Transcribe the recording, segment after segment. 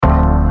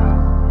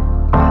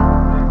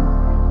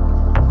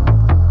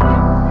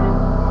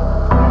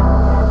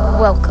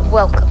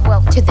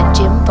to the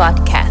Gym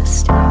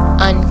Podcast.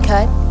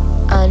 Uncut,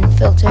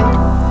 unfiltered,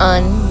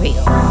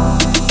 unreal.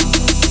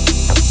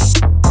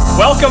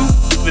 Welcome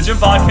to the Gym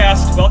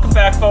Podcast. Welcome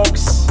back,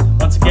 folks.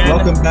 Once again.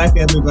 Welcome back,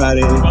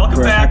 everybody.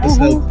 Welcome back.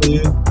 Episode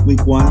 2,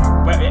 week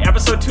 1.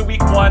 Episode 2,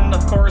 week 1,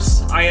 of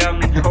course. I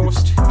am your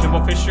host,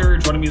 Jimbo Fisher.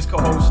 Joining me as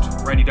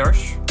co-host, Randy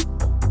Darsh.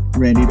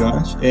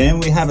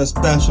 And we have a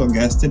special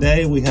guest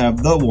today. We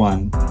have the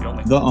one,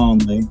 the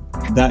only,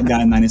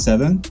 ThatGuy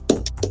 97.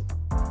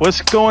 What's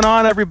going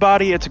on,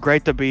 everybody? It's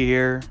great to be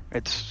here.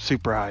 It's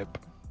super hype.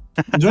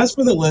 Just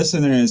for the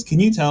listeners, can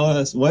you tell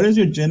us what is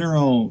your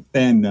general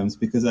fandoms?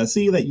 Because I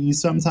see that you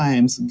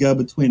sometimes go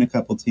between a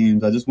couple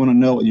teams. I just want to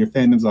know what your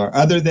fandoms are,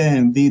 other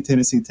than the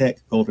Tennessee Tech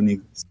Golden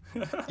Eagles.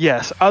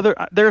 Yes,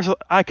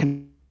 I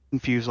can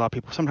confuse a lot of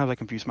people. Sometimes I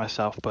confuse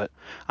myself, but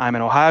I'm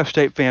an Ohio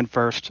State fan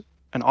first,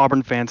 an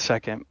Auburn fan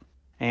second,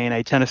 and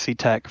a Tennessee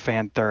Tech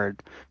fan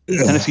third.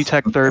 Tennessee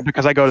Tech third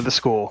because I go to the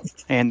school,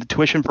 and the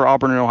tuition for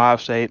Auburn and Ohio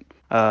State,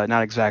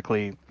 not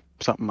exactly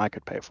something I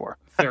could pay for.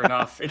 Fair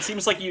enough. It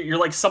seems like you're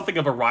like something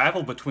of a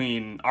rival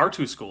between our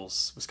two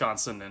schools,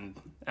 Wisconsin and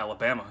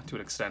Alabama, to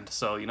an extent.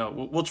 So,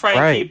 we'll try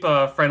and keep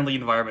a friendly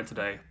environment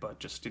today, but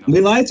just,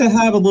 We like to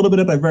have a little bit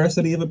of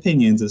diversity of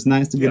opinions. It's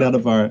nice to get out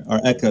of our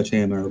echo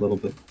chamber a little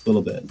bit.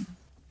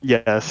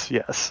 Yes.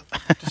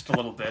 Just a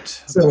little bit.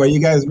 So are you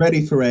guys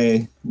ready for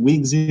a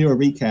week 0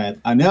 recap?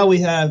 I know we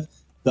have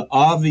the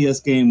obvious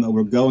game that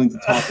we're going to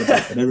talk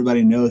about that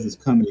everybody knows is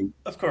coming.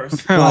 Of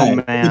course.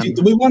 Oh, man.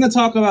 Do we want to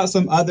talk about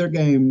some other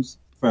games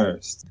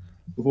first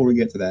before we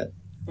get to that?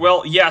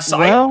 Well, yes.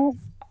 I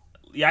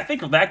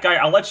think that guy,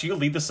 I'll let you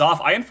lead this off.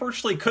 I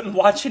unfortunately couldn't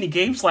watch any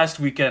games last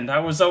weekend.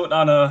 I was out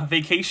on a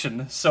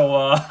vacation, so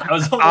I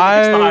was only able to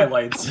catch the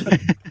highlights.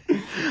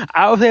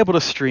 I was able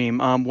to stream.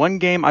 One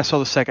game I saw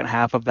the second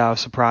half of that I was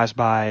surprised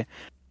by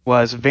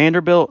was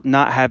Vanderbilt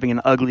not having an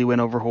ugly win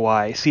over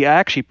Hawaii. See, I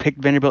actually picked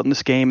Vanderbilt in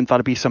this game and thought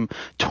it'd be some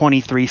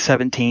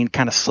 23-17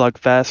 kind of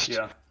slugfest.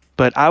 Yeah.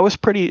 But I was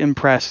pretty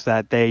impressed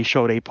that they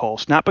showed a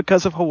pulse, not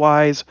because of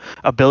Hawaii's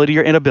ability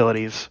or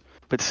inabilities,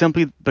 but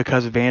simply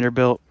because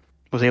Vanderbilt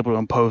was able to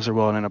impose their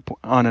will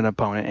on an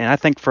opponent. And I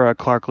think for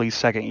Clark Lee's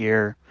second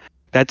year,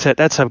 that's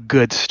a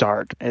good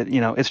start.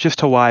 It's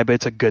just Hawaii, but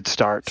it's a good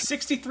start.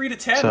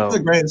 63-10. That's a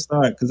great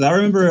start, because I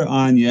remember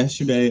on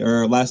yesterday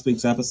or last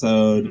week's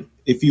episode,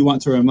 if you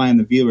want to remind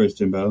the viewers,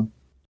 Jimbo.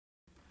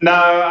 No,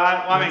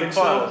 I mean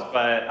close,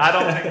 but I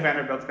don't think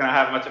Vanderbilt's going to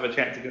have much of a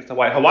chance against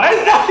Hawaii.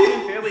 Hawaii's not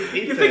even fairly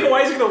decent. You think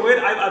Hawaii's going to win?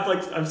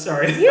 I'm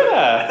sorry.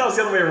 Yeah. I thought it was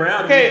the other way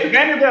around. Okay,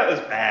 Vanderbilt is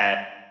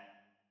bad.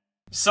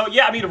 So,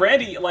 yeah, I mean,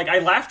 Randy, I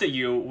laughed at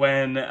you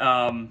when,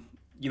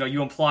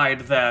 you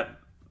implied that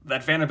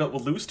Vanderbilt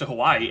would lose to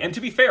Hawaii. And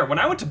to be fair, when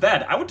I went to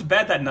bed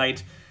that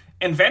night,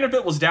 and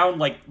Vanderbilt was down,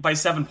 by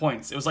 7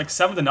 points. It was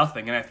 7-0,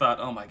 and I thought,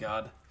 oh my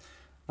god,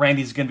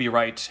 Randy's going to be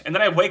right. And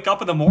then I wake up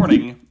in the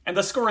morning, and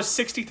the score is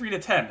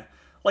 63-10.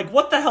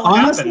 What the hell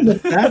happened? The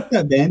fact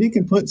that Vandy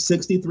can put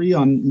 63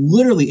 on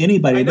literally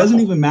anybody, it doesn't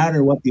even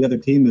matter what the other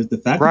team is. The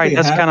fact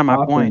that's kind of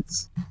my point.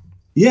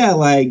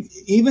 Yeah,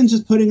 even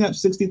just putting up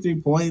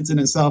 63 points in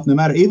itself, no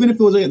matter, even if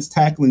it was against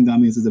tackling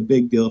dummies, is a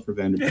big deal for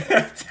Vanderbilt.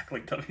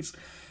 Tackling dummies.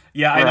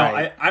 Yeah, I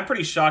know. I'm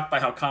pretty shocked by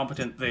how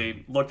competent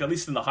they looked, at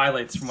least in the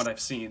highlights from what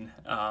I've seen.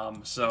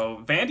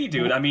 So, Vandy,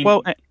 dude, I mean,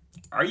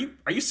 are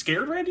you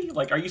scared, Randy?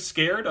 Are you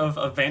scared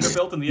of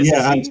Vanderbilt in the SEC?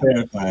 Yeah,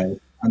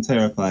 I'm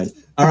terrified.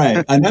 All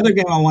right, another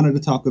game I wanted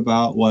to talk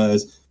about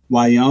was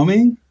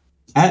Wyoming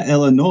at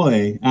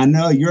Illinois. I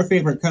know your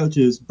favorite coach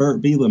is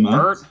Burt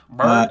Bielema.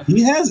 Burt.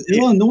 He has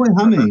Illinois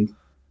humming.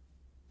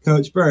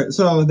 Coach Burt.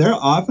 So their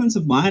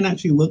offensive line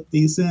actually looked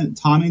decent.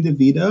 Tommy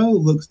DeVito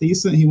looks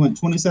decent. He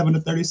went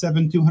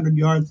 27-37, 200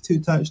 yards, 2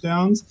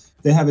 touchdowns.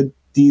 They have a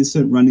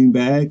decent running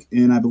back,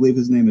 and I believe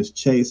his name is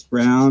Chase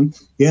Brown.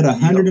 He had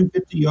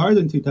 150 yards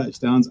and 2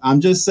 touchdowns.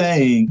 I'm just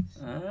saying,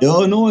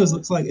 Illinois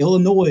looks like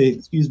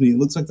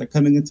they're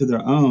coming into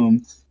their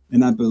own.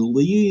 And I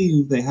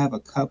believe they have a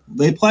couple.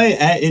 They play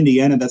at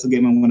Indiana. That's a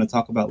game I'm going to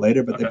talk about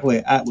later. But They play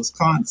at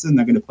Wisconsin.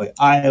 They're going to play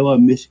Iowa,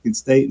 Michigan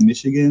State,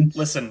 Michigan.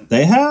 Listen,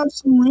 they have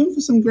some room for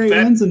some great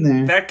wins in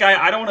there. That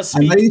guy, I don't want to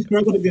speak. I know you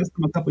struggled against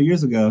them a couple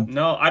years ago.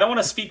 No, I don't want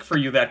to speak for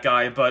you, that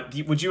guy. But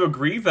would you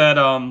agree that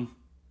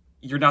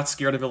you're not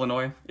scared of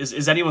Illinois?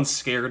 Is anyone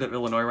scared of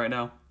Illinois right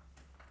now?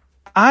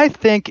 I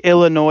think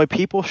Illinois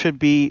people should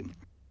be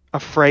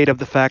afraid of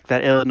the fact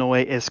that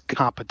Illinois is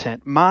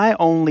competent. My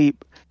only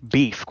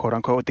beef, quote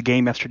unquote, with the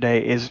game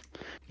yesterday is,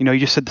 you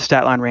just said the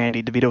stat line,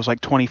 Randy. DeVito was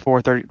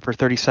 24 for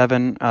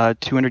 37,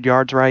 200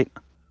 yards, right?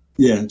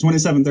 Yeah,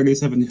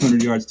 27-37,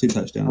 200 yards, 2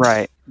 touchdowns.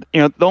 Right.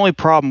 The only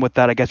problem with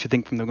that, I guess you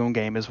think from the home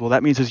game is,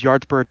 that means his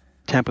yards per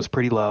attempt was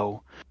pretty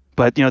low.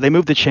 But, they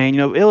moved the chain.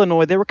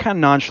 Illinois, they were kind of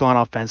nonchalant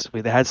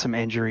offensively. They had some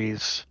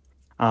injuries,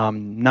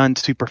 none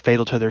super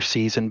fatal to their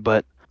season,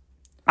 but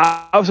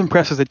I was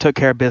impressed as they took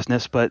care of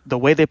business, but the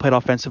way they played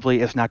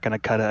offensively is not going to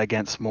cut it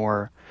against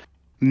more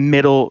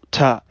middle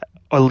to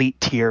elite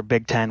tier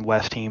Big Ten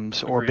West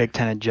teams or Big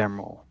Ten in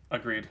general.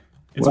 Agreed.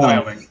 It's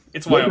Wyoming.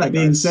 It's Wyoming. That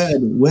being said,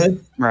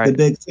 with the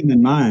Big Ten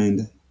in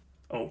mind,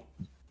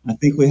 I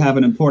think we have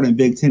an important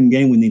Big Ten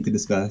game we need to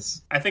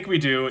discuss. I think we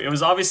do. It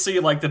was obviously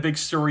like the big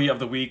story of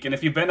the week, and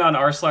if you've been on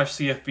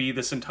r/CFB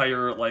this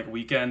entire like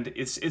weekend,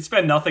 it's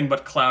been nothing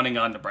but clowning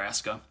on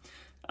Nebraska.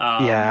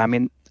 Yeah, I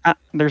mean,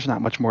 there's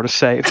not much more to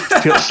say. It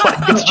feels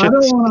like it's I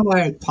don't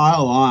want to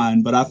pile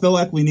on, but I feel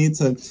like we need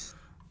to.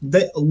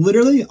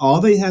 Literally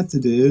all they had to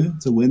do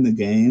to win the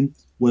game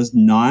was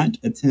not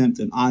attempt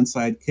an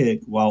onside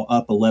kick while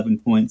up 11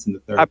 points in the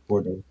third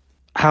quarter.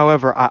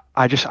 However,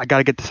 I got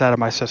to get this out of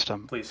my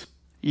system. Please.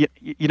 You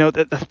know,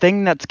 the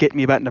thing that's getting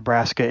me about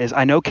Nebraska is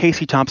I know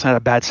Casey Thompson had a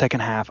bad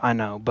second half, I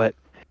know, but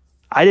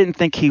I didn't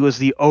think he was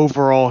the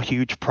overall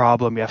huge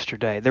problem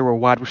yesterday. There were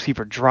wide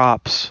receiver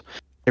drops,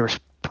 there were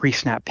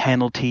pre-snap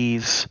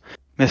penalties,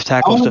 missed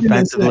tackles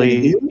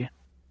defensively.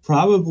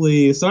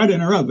 Probably, sorry to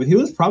interrupt, but he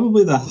was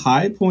probably the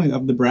high point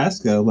of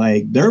Nebraska.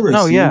 Like, their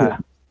receiver was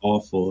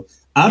awful.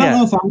 I don't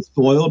know if I'm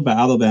spoiled by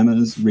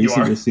Alabama's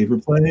recent receiver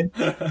play,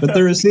 but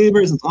the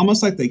receivers, it's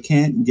almost like they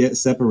can't get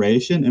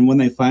separation, and when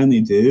they finally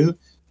do,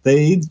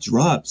 they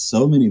drop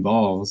so many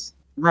balls.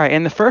 Right,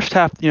 in the first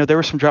half, you know, there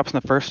were some drops in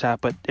the first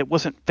half, but it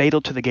wasn't fatal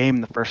to the game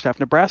in the first half.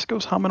 Nebraska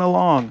was humming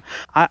along.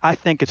 I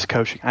think it's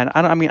coaching. I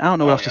don't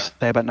know what else to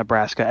say about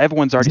Nebraska.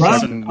 Everyone's already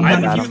saying I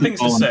have a few things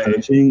to say.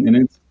 Coaching, and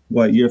it's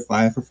year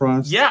 5 for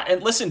Frost? Yeah,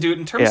 and listen, dude,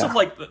 in terms of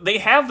like, they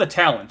have the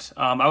talent.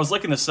 I was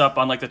looking this up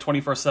on like the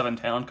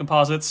 24/7 talent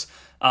composites.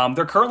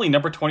 They're currently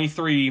number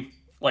 23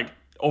 like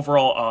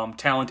overall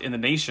talent in the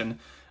nation.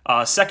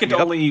 Second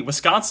only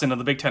Wisconsin in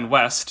the Big Ten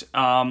West.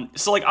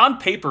 So like on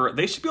paper,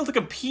 they should be able to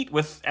compete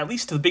with at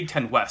least the Big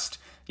Ten West.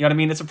 You know what I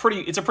mean? It's a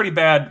pretty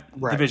bad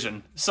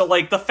division. So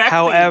like the fact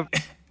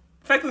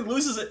that he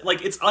loses it,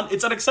 like it's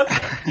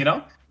unacceptable. You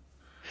know?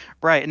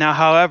 Right now,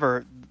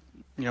 however,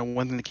 you know,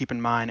 one thing to keep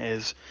in mind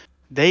is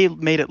they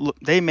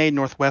made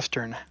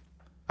Northwestern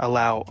they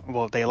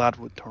allowed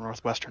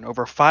Northwestern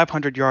over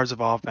 500 yards of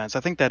offense. I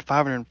think they had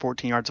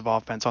 514 yards of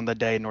offense on the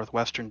day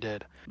Northwestern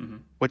did,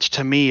 which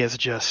to me is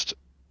just,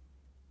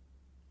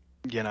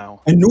 you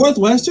know. And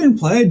Northwestern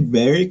played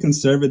very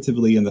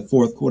conservatively in the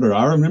fourth quarter.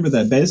 I remember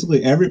that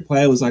basically every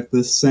play was like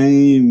the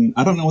same.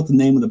 I don't know what the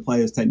name of the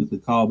play is technically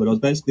called, but it was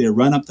basically a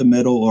run up the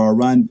middle or a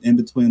run in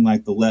between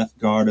like the left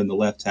guard and the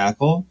left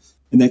tackle.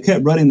 And they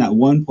kept running that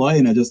one play,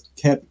 and it just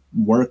kept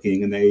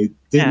working. And they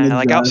didn't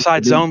like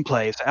outside zone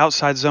plays,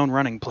 outside zone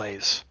running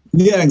plays.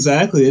 Yeah,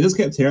 exactly. It just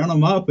kept tearing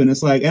them up, and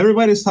it's like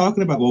everybody's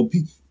talking about, well,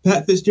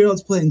 Pat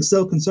Fitzgerald's playing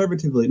so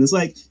conservatively, and it's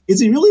like, is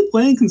he really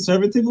playing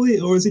conservatively,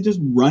 or is he just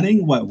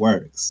running what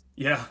works?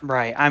 Yeah,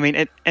 right. I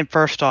mean, and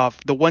first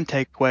off, the one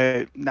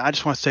takeaway, I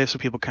just want to say so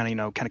people kind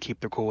of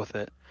keep their cool with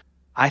it.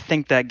 I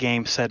think that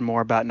game said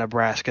more about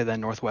Nebraska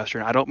than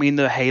Northwestern. I don't mean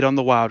to hate on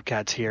the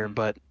Wildcats here,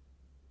 but.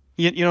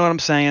 You know what I'm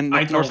saying?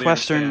 I totally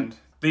Northwestern,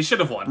 understand. They should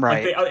have won.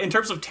 Right. Like in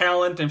terms of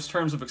talent, in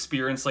terms of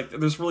experience, like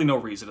there's really no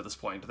reason at this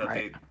point that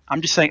they.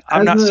 I'm just saying.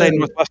 I'm not saying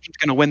Northwestern's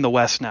going to win the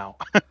West now.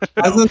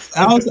 I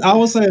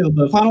will say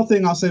the final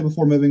thing I'll say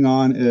before moving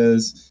on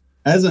is,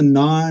 as a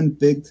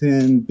non-Big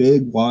Ten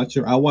big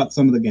watcher, I watch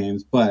some of the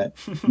games, but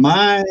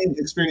my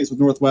experience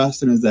with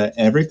Northwestern is that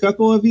every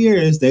couple of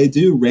years they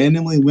do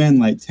randomly win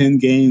like 10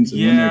 games.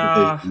 And win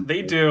their division.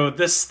 They do.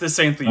 This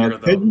ain't the year,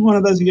 though. One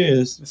of those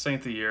years. This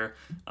ain't the year.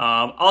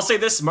 I'll say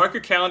this: mark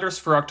your calendars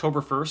for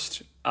October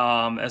 1st.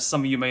 As some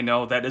of you may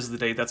know, that is the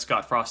day that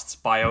Scott Frost's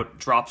buyout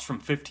drops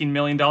from $15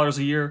 million a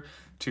year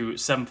to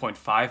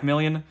 $7.5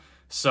 million.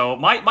 So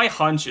my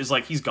hunch is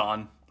like he's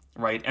gone.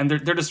 Right, and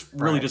they're just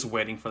really just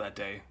waiting for that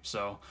day.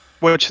 So,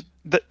 which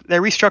they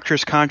restructure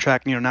his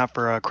contract, you know, not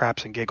for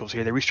craps and giggles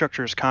here. They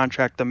restructure his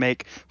contract to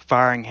make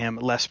firing him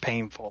less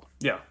painful.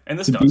 Yeah, and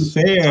this does.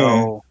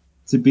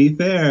 To be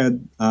fair,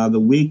 the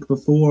week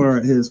before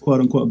his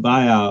quote unquote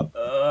buyout,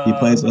 he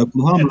plays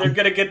Oklahoma. And they're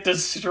gonna get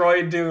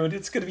destroyed, dude.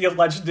 It's gonna be a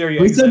legendary.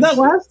 We said that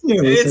last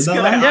year. We said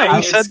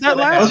that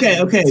last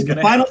year. Okay.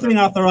 The final thing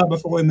I'll throw out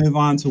before we move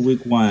on to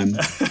week 1: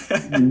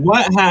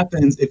 what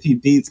happens if he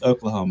beats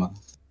Oklahoma?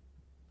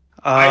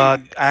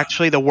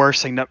 Actually, the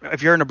worst thing.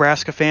 If you're a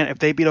Nebraska fan, if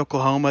they beat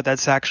Oklahoma,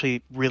 that's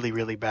actually really,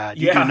 really bad.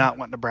 You do not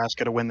want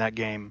Nebraska to win that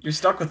game. You're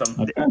stuck with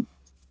them. Okay.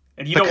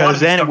 And you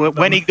because don't want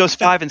then when he goes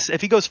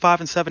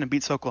 5-7 and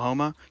beats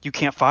Oklahoma, you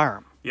can't fire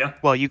him. Yeah.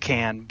 Well, you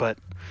can, but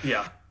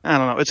yeah. I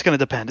don't know. It's going to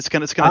depend. It's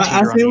going to.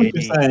 I see what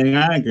you're saying.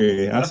 I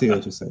agree. I see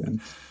what you're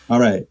saying. All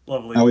right.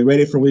 Lovely. Are we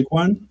ready for week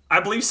 1? I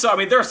believe so. I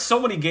mean, there are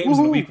so many games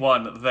in week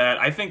 1 that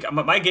I think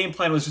my game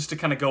plan was just to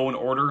kind of go in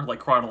order, like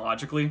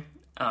chronologically.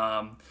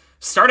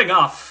 Starting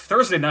off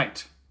Thursday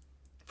night,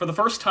 for the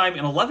first time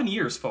in 11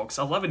 years, folks,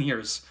 11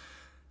 years,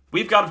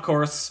 we've got, of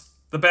course,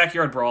 the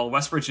Backyard Brawl,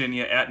 West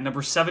Virginia at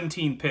number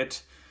 17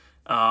 Pitt.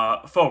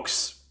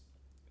 Folks,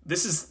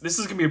 this is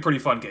going to be a pretty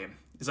fun game.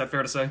 Is that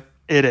fair to say?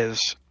 It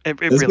is. It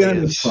it's really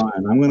gonna is. Be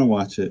fun. I'm going to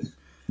watch it.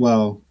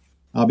 Well,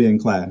 I'll be in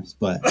class,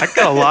 but I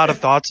got a lot of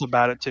thoughts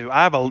about it too.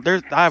 I have a lot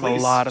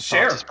of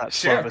thoughts about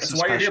Slovis,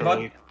 That's why you're here,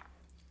 bud.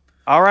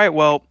 All right,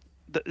 well.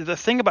 The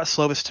thing about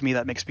Slovis to me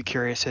that makes me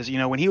curious is, you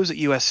know, when he was at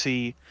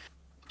USC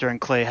during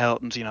Clay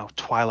Helton's, you know,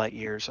 twilight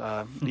years,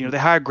 you know, they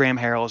hired Graham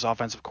Harrell as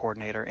offensive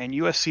coordinator, and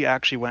USC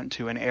actually went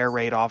to an air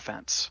raid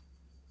offense.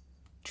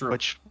 True.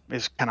 which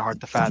is kind of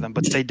hard to fathom,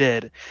 but they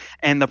did.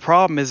 And the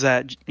problem is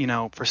that,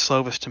 for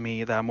Slovis to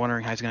me, that I'm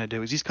wondering how he's going to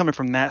do is he's coming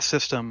from that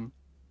system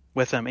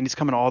with him, and he's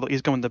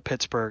going to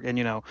Pittsburgh,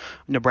 and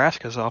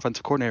Nebraska's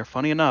offensive coordinator,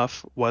 funny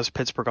enough, was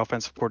Pittsburgh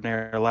offensive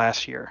coordinator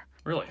last year.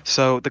 Really?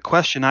 So the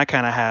question I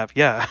kind of have,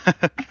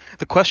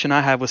 the question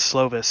I have with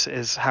Slovis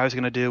is how he's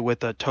going to do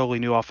with a totally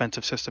new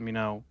offensive system.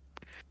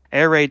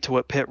 Air raid to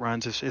what Pitt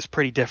runs is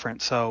pretty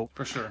different. So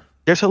For sure.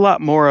 there's a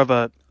lot more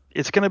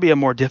it's going to be a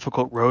more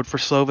difficult road for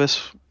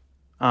Slovis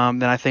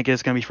than I think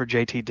it's going to be for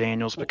JT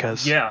Daniels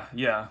because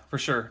Yeah, for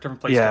sure,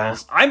 different play Yeah.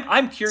 styles.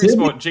 I'm curious To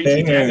be about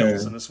JT fair-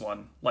 Daniels in this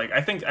one. Like,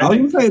 I think I was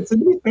gonna say, to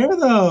be fair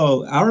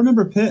though, I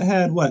remember Pitt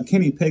had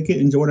Kenny Pickett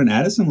and Jordan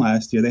Addison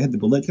last year. They had the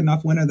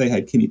Biletnikoff winner. They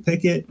had Kenny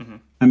Pickett. Mhm.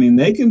 I mean,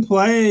 they can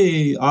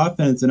play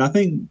offense, and I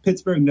think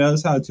Pittsburgh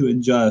knows how to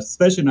adjust,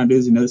 especially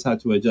nowadays. He knows how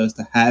to adjust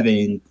to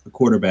having a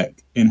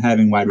quarterback and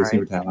having wide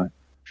receiver talent.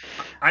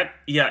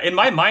 in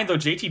my mind though,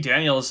 JT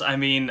Daniels, I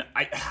mean,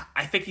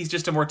 I think he's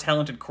just a more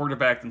talented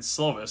quarterback than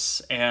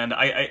Slovis, and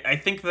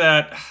I think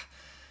that.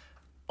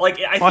 Like,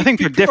 I think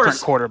they're people different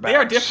quarterbacks. They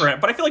are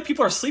different, but I feel like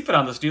people are sleeping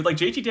on this dude. Like,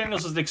 JT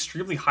Daniels is an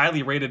extremely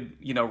highly rated,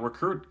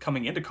 recruit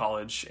coming into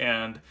college,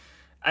 and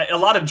a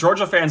lot of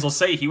Georgia fans will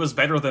say he was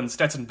better than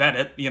Stetson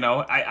Bennett.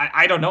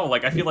 I don't know.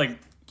 Like, I feel like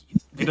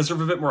they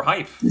deserve a bit more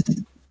hype.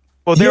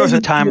 Well, there was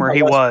a time where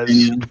he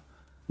was.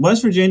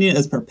 West Virginia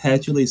is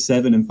perpetually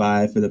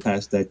 7-5 for the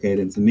past decade,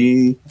 and to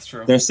me, That's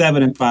true. they're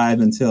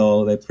 7-5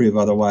 until they prove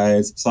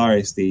otherwise.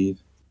 Sorry, Steve.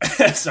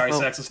 Sorry,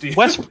 Saxon Steve.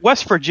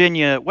 West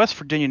Virginia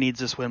needs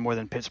this win more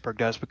than Pittsburgh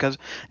does because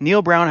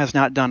Neil Brown has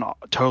not done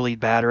totally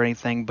bad or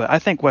anything, but I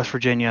think West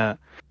Virginia.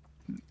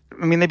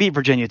 I mean, they beat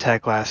Virginia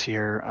Tech last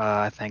year,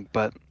 I think,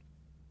 but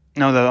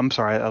I'm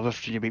sorry, West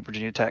Virginia beat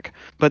Virginia Tech.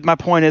 But my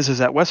point is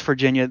that West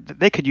Virginia,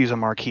 they could use a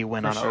marquee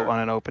win on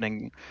an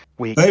opening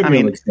week. They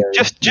really mean, can.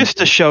 just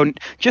to show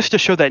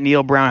that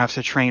Neil Brown has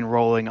the train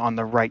rolling on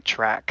the right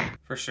track.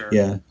 For sure.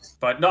 Yeah.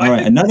 But no, All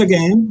right, another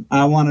game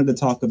I wanted to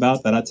talk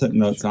about that I took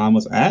notes on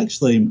was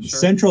actually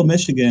Central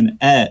Michigan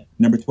at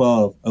number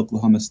 12,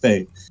 Oklahoma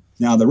State.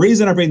 Now, the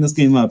reason I bring this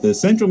game up is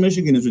Central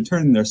Michigan is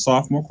returning their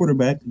sophomore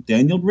quarterback,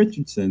 Daniel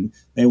Richardson.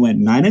 They went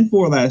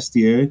 9-4 last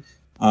year.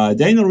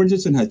 Daniel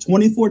Richardson had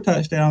 24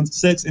 touchdowns,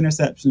 6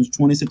 interceptions,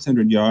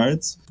 2,600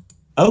 yards.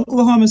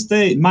 Oklahoma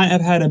State might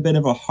have had a bit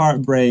of a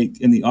heartbreak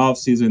in the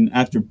offseason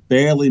after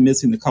barely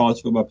missing the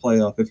college football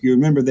playoff. If you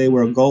remember, they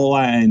were a goal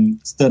line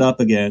stood up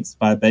against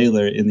by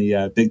Baylor in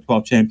the Big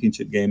 12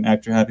 championship game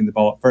after having the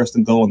ball at first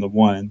and goal in the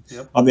one.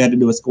 Yep. All they had to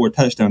do was score a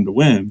touchdown to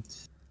win.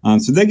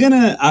 So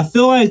I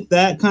feel like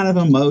that kind of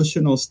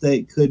emotional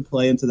state could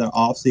play into their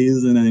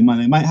offseason, and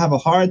they might have a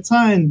hard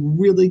time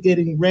really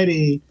getting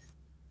ready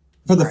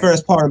for the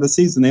first part of the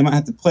season. They might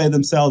have to play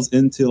themselves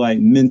into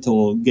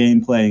mental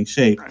game playing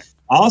shape. Right.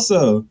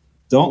 Also,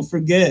 don't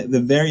forget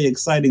the very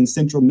exciting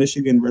Central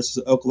Michigan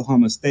versus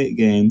Oklahoma State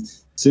game.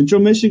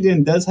 Central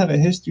Michigan does have a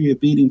history of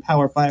beating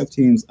Power 5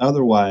 teams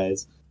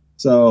otherwise.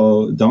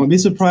 So don't be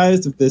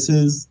surprised if this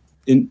is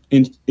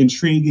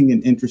intriguing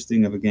and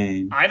interesting of a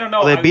game. I don't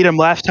know. Well, they beat them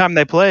last time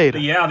they played.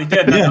 Yeah, they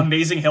did. That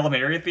amazing Hail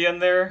Mary at the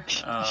end there.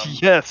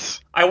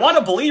 Yes. I want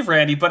to believe,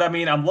 Randy, but I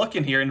mean, I'm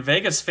looking here, and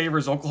Vegas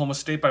favors Oklahoma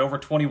State by over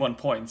 21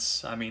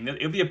 points. I mean,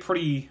 it'll be a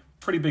pretty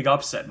big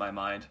upset in my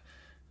mind.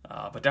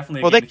 But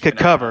definitely. Well, they could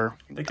cover.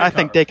 I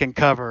think they can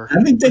cover.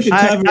 I think they can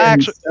cover and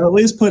actually, at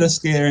least put a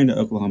scare into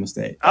Oklahoma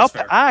State. I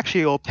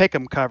actually will pick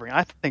them covering.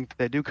 I think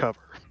they do cover.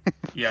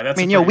 Yeah, that's.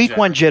 I mean, week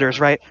one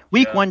jitters, right?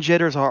 Week one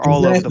jitters are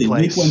all over the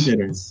place. Week one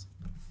jitters.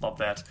 Love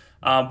that.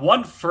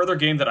 One further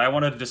game that I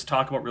wanted to just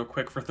talk about real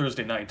quick for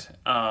Thursday night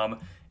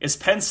is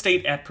Penn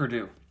State at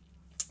Purdue.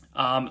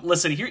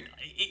 Listen, here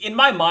in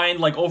my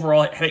mind,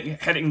 overall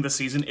heading the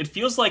season, it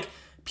feels like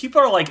people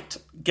are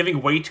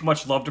giving way too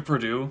much love to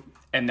Purdue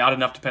and not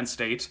enough to Penn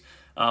State.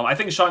 I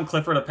think Sean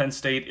Clifford of Penn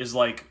State is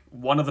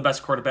one of the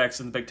best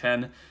quarterbacks in the Big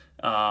Ten,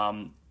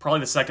 probably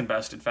the second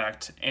best, in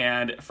fact.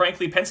 And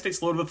frankly, Penn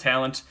State's loaded with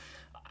talent.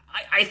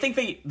 I think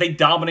they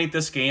dominate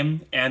this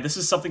game, and this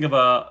is something of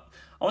I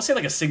want to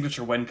say a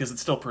signature win because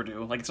it's still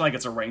Purdue. It's not like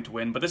it's a ranked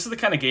win, but this is the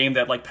kind of game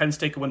that Penn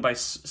State could win by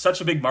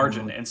such a big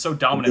margin and so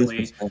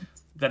dominantly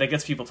that it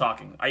gets people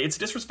talking. It's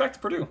disrespect to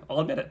Purdue, I'll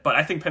admit it, but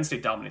I think Penn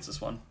State dominates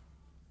this one.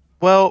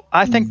 Well,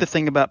 I think the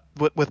thing about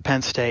with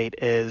Penn State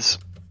is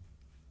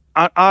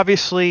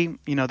obviously,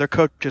 their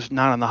coach is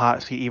not on the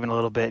hot seat even a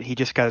little bit. He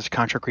just got his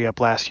contract re-up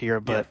last year,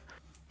 but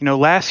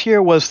last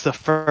year was the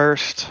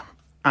first,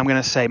 I'm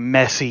going to say,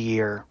 messy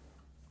year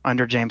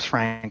under James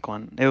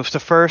Franklin. It was the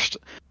first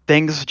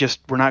things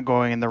just were not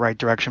going in the right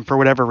direction for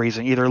whatever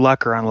reason, either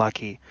luck or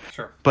unlucky.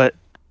 Sure. But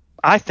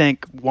I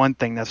think one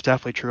thing that's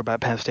definitely true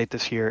about Penn State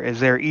this year is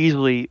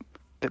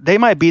they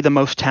might be the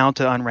most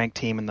talented unranked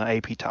team in the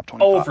AP top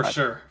 25. Oh, for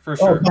sure.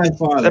 By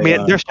far, I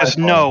mean, there's just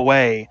no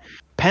way.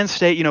 Penn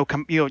State, you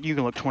can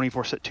look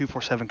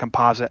 247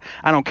 composite.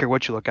 I don't care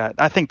what you look at.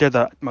 I think they're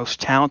the most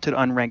talented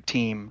unranked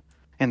team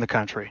in the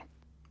country.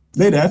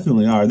 They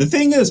definitely are. The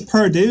thing is,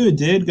 Purdue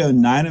did go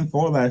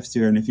 9-4 last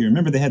year, and if you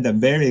remember, they had that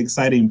very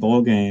exciting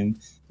bowl game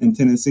in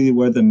Tennessee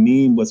where the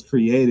meme was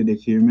created,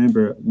 if you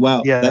remember.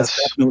 Wow, Yes.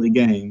 that's definitely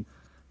game.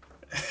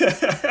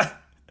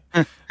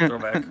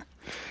 Throwback.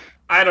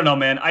 I don't know,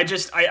 man.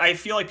 I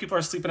feel like people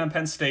are sleeping on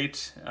Penn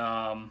State,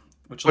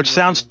 Which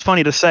sounds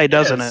funny to say,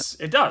 doesn't it?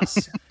 It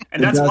does.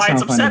 And It that's does why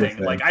it's sound funny to upsetting.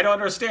 say. Like, I don't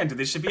understand.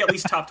 They should be at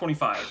least top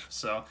 25.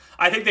 So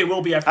I think they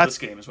will be after this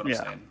game, is what I'm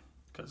saying.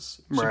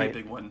 Because it should be a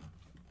big win.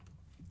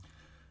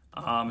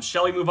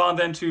 Shall we move on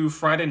then to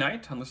Friday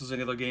night? Unless there's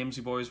any other games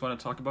you boys want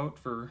to talk about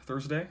for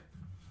Thursday?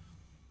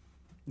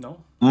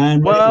 No?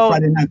 I'm ready for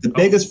Friday night. The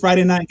biggest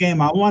Friday night game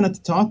I wanted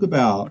to talk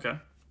about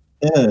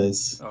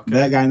is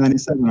That Guy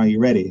 97. Are you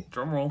ready?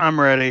 Drum roll. I'm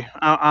ready.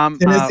 I'm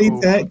Tennessee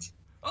Tech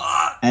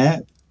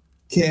at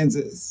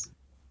Kansas.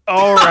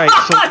 All right.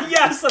 So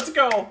yes, let's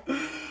go.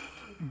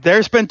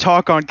 there's been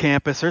talk on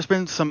campus. There's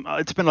been some.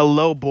 It's been a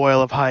low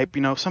boil of hype.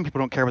 You know, some people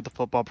don't care about the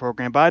football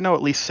program, but I know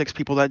at least 6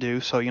 people that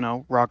do. So you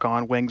know, rock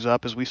on, wings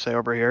up, as we say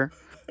over here.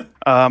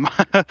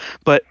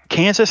 But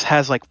Kansas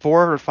has like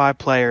 4 or 5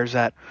 players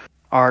that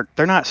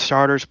they're not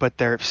starters, but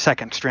they're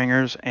second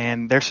stringers,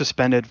 and they're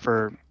suspended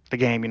for the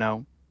game. You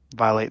know,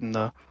 violating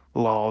the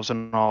laws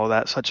and all of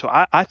that such. So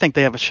I think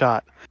they have a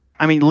shot.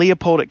 I mean,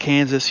 Leopold at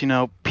Kansas, you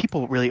know,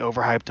 people really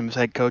overhyped him as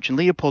head coach, and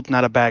Leopold's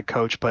not a bad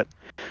coach, but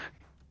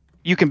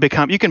you can be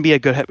a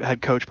good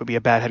head coach, but be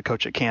a bad head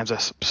coach at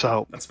Kansas.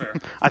 So that's fair.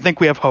 I think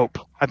we have hope.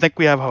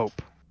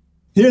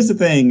 Here's the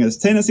thing: is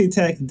Tennessee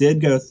Tech did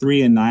go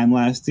 3-9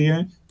 last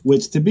year,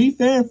 which, to be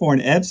fair, for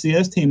an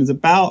FCS team is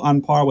about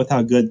on par with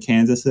how good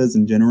Kansas is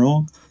in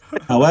general.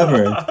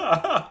 However,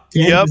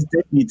 Kansas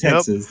did beat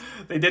Texas.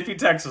 They did beat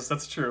Texas.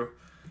 That's true.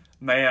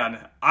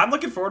 Man, I'm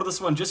looking forward to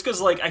this one just because,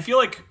 like, I feel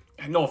like,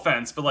 no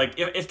offense, but, like,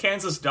 if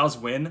Kansas does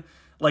win,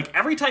 like,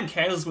 every time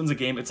Kansas wins a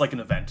game, it's like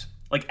an event.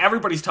 Like,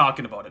 everybody's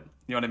talking about it.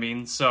 You know what I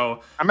mean?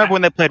 So I remember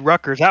when they played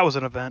Rutgers. That was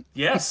an event.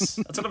 Yes,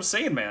 that's what I'm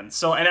saying, man.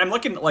 So, and I'm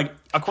looking, like,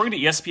 according to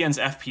ESPN's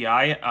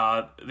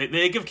FPI,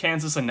 they give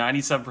Kansas a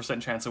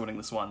 97% chance of winning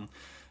this one.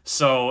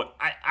 So,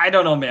 I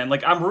don't know, man.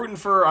 Like, I'm rooting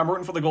for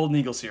the Golden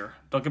Eagles here.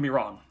 Don't get me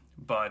wrong.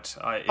 But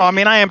I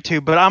am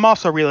too, but I'm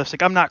also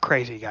realistic. I'm not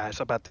crazy,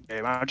 guys, about the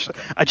game. I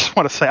just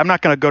want to say I'm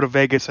not going to go to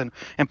Vegas and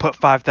put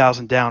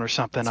 5,000 down or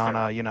something on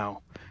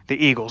the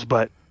Eagles,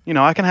 but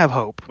I can have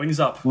hope.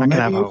 Wings up. Well, I can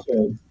have hope.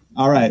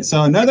 All right,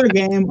 so another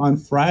game on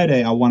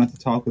Friday I wanted to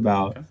talk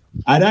about. Okay.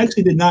 I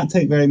actually did not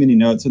take very many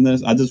notes on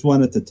this. I just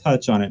wanted to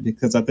touch on it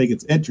because I think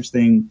it's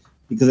interesting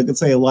because it could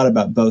say a lot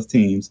about both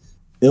teams.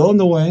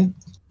 Illinois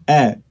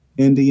at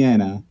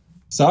Indiana.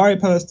 Sorry,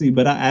 Posty,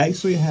 but I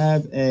actually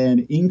have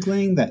an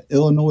inkling that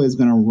Illinois is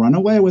going to run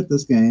away with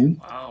this game.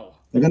 Wow.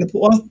 They're going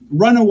to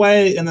run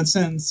away in the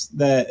sense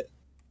that,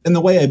 in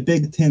the way a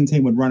Big Ten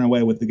team would run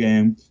away with the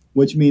game,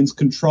 which means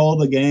control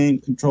the game,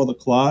 control the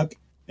clock,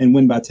 and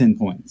win by 10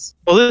 points.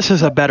 Well, this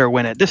is a better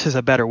win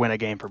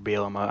game for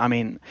Bielema. I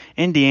mean,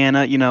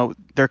 Indiana,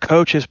 their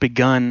coach has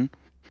begun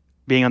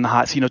being on the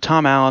hot seat.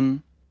 Tom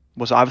Allen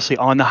was obviously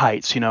on the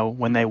heights,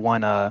 when they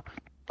won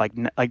like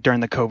during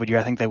the COVID year.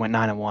 I think they went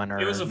 9-1 or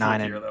 9-2. It was a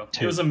fluke year, though.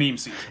 It was a meme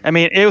season. I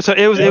mean, it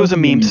was a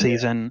meme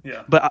season.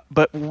 Yeah.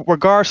 But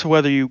regardless of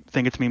whether you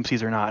think it's meme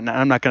season or not,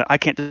 and I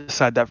can't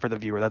decide that for the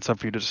viewer. That's up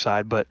for you to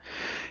decide. But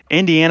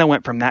Indiana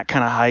went from that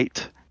kind of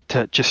height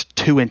to just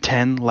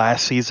 2-10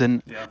 last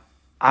season. Yeah.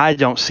 I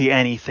don't see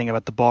anything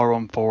about the ball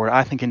rolling forward.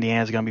 I think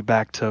Indiana's going to be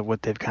back to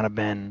what they've kind of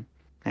been,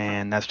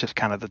 and that's just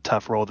kind of the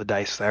tough roll of the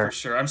dice there. For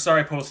sure. I'm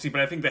sorry, Posty,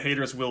 but I think the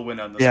haters will win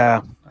on this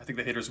one. I think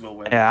the haters will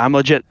win. Yeah,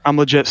 I'm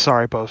legit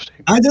sorry, Posty.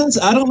 I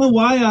don't know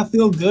why I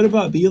feel good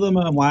about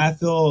Bielema and why I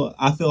feel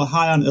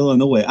high on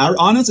Illinois. I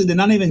honestly did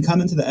not even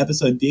come into the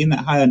episode being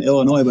that high on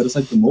Illinois, but it's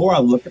like the more I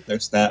look at their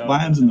stat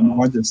lines and the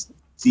more I just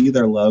see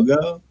their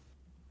logo,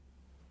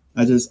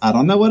 I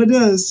don't know what it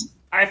is.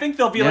 I think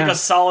they'll be like a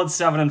solid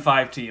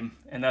 7-5 team,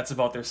 and that's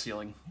about their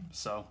ceiling.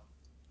 So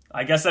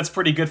I guess that's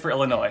pretty good for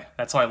Illinois.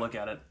 That's how I look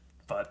at it,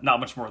 but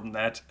not much more than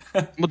that.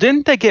 Well,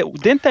 didn't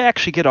they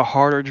actually get a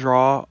harder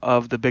draw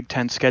of the Big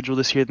Ten schedule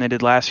this year than they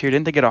did last year?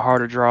 Didn't they get a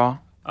harder draw?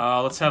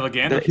 Let's have a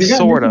gander.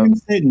 Sort of.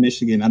 State and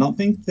Michigan. I don't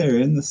think they're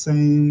in the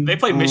same. They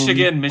play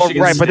Michigan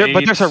State.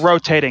 But there's a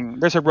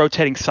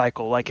rotating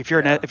cycle. Like if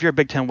you're a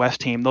Big Ten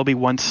West team, there'll be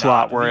one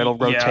slot where it'll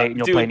rotate and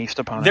you'll play an East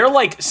opponent. They're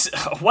like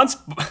once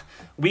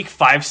Week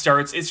 5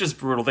 starts, it's just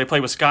brutal. They play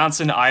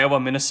Wisconsin, Iowa,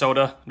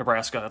 Minnesota,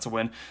 Nebraska. That's a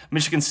win.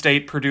 Michigan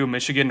State, Purdue,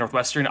 Michigan,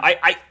 Northwestern.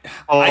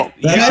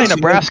 You say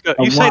Nebraska.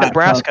 You say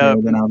Nebraska.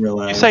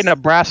 You say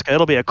Nebraska.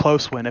 It'll be a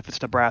close win if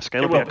it's Nebraska.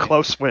 It'll be a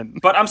close win.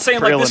 But I'm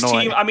saying like Illinois. This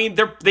team. I mean,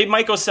 they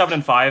might go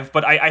 7-5,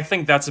 but I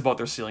think that's about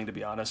their ceiling, to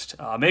be honest.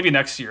 Maybe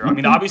next year. I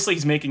mean, obviously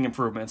he's making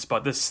improvements,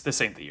 but this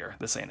ain't the year.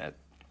 This ain't it.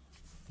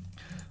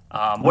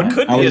 What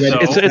could be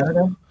it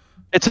though?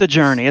 It's a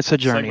journey. It's a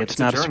journey. It's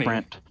not a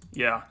sprint.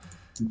 Yeah.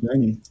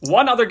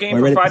 One other game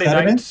for Friday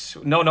night.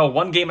 No,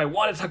 one game I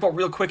want to talk about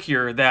real quick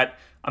here that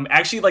I'm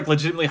actually like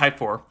legitimately hyped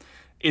for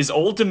is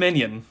Old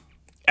Dominion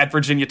at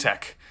Virginia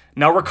Tech.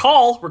 Now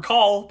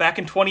recall back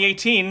in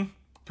 2018,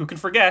 who can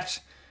forget,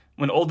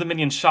 when Old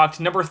Dominion shocked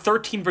number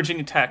 13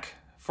 Virginia Tech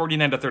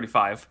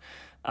 49-35.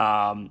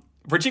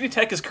 Virginia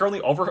Tech is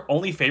currently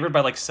only favored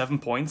by like 7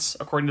 points,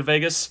 according to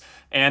Vegas.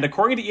 And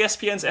according to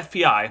ESPN's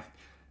FPI,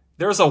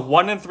 there's a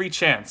 1 in 3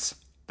 chance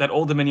that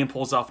Old Dominion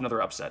pulls off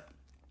another upset.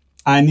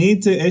 I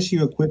need to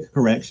issue a quick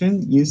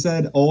correction. You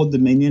said Old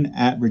Dominion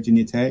at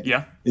Virginia Tech.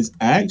 Yeah. It's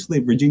actually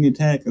Virginia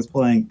Tech is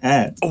playing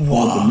at Old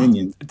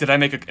Dominion. Did I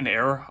make an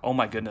error? Oh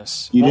my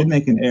goodness. You did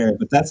make an error,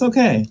 but that's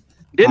okay.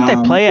 Didn't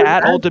they play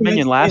at Old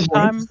Dominion last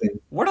time?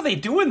 What are they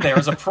doing there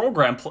as a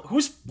program?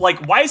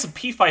 Why is a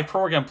P5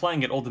 program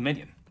playing at Old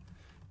Dominion?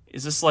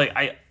 Is this like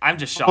I'm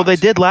just shocked. Well, they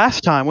did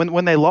last time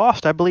when they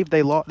lost. I believe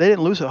they lost. They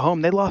didn't lose at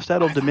home. They lost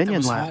at Old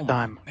Dominion last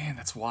time. Man,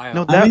 that's wild.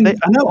 No, I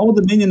know Old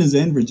Dominion is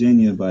in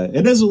Virginia, but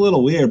it is a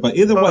little weird. But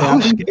either way, I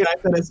think the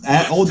fact that it's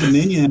at Old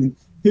Dominion,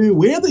 who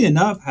weirdly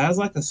enough has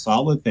like a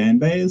solid fan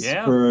base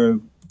for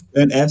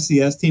an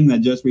FCS team that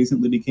just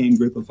recently became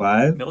Group of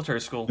Five. Military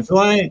school. I feel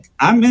like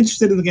I'm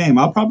interested in the game.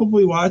 I'll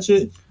probably watch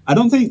it. I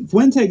don't think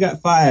Fuente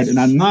got fired, and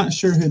I'm not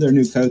sure who their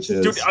new coach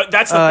is. Dude,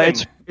 that's the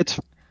thing. It's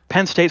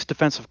Penn State's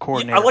defensive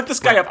coordinator. I looked this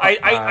guy up.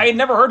 I had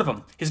never heard of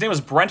him. His name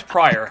was Brent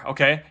Pryor,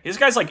 okay? This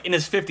guy's like in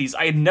his 50s.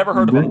 I had never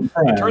heard of him.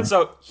 It turns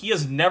out he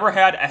has never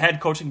had a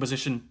head coaching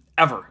position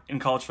ever in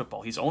college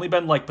football. He's only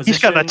been like position.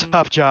 He's got a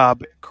tough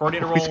job.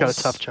 Coordinator roles. He's got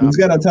a tough job. He's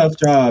got a tough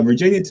job.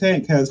 Virginia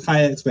Tech has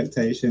high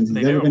expectations.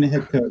 He's never been a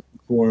head coach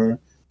before.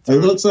 It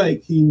looks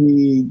like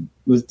he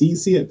was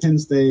DC at Penn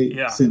State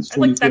since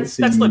 2014.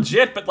 That's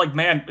legit, but like,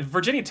 man,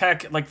 Virginia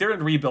Tech, like, they're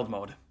in rebuild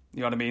mode. You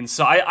know what I mean?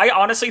 So I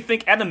honestly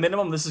think, at a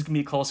minimum, this is going to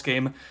be a close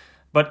game.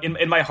 But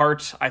in my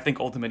heart, I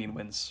think Old Dominion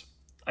wins.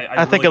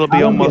 I think it'll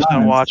be almost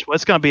unwatchable.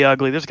 It's going to be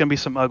ugly. There's going to be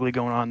some ugly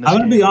going on. I'm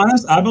going to be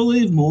honest. I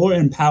believe more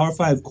in Power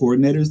 5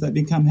 coordinators that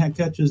become head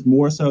coaches,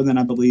 more so than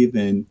I believe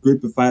in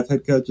Group of 5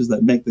 head coaches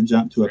that make the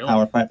jump to a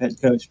Power 5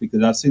 head coach,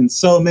 because I've seen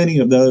so many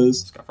of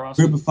those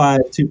Group of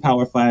 5 to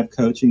Power 5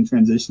 coaching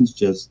transitions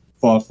just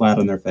fall flat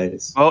on their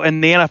face. Well,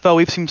 in the NFL,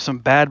 we've seen some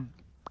bad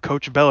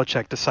Coach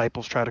Belichick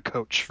disciples try to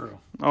coach. True.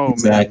 Oh,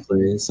 exactly.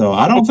 Man. So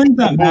I don't think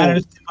that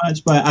matters too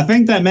much, but I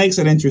think that makes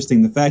it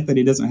interesting, the fact that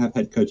he doesn't have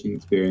head coaching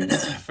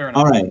experience. Fair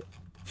enough. All right.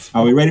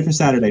 Are we ready for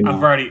Saturday now?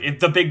 I'm ready. It's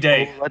the big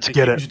day. Let's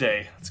get it. Huge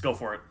day. Let's go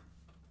for it.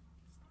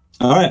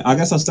 All right. I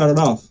guess I'll start it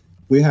off.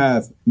 We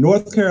have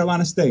North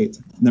Carolina State,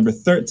 number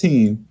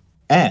 13,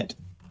 at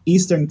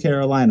Eastern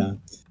Carolina.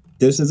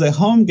 This is a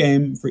home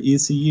game for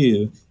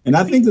ECU. And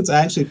I think that's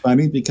actually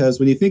funny because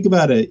when you think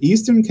about it,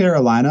 East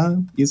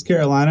Carolina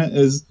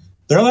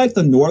they're like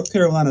the North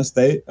Carolina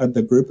State of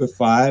the Group of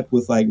 5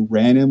 with like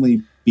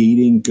randomly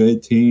beating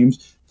good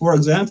teams. For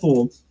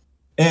example,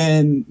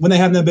 and when they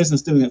have no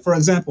business doing it. For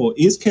example,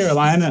 East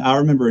Carolina, I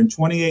remember in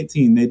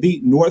 2018, they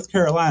beat North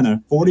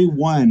Carolina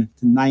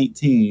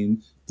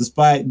 41-19,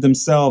 despite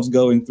themselves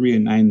going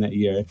 3-9 that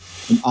year.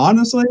 And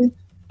honestly,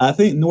 I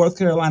think North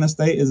Carolina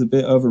State is a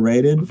bit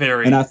overrated.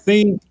 Very. And I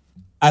think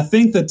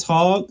the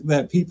talk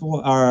that people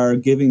are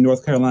giving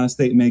North Carolina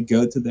State may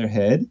go to their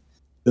head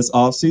this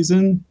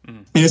offseason.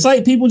 And it's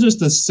like people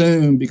just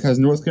assume because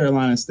North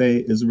Carolina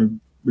State is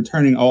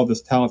returning all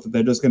this talent that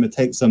they're just going to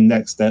take some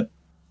next step.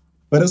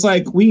 But it's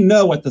like, we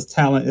know what this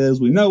talent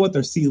is. We know what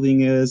their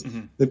ceiling is.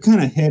 They've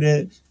kind of hit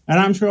it. And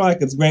I'm sure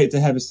like it's great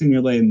to have a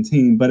senior-laden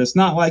team, but it's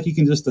not like you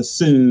can just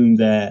assume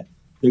that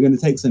they're going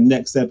to take some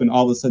next step and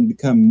all of a sudden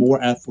become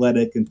more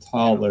athletic and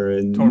taller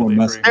and more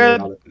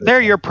muscular. They're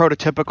your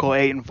prototypical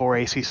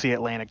 8-4 ACC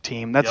Atlantic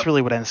team. That's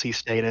really what NC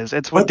State is.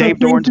 It's what Dave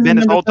Doran's been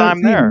his whole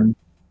time there.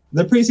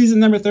 The preseason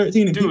number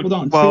 13, and people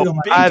don't treat them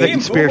like I have a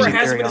conspiracy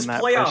theory on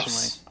that, playoffs.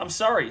 personally. I'm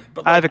sorry.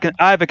 But I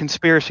have a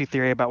conspiracy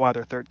theory about why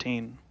they're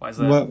 13. Why is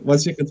that?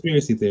 What's your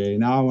conspiracy theory?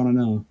 Now I want to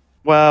know.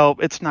 Well,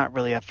 it's not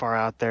really that far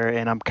out there,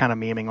 and I'm kind of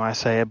memeing when I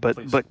say it, but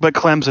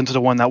Clemson's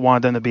the one that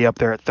wanted them to be up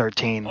there at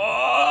 13.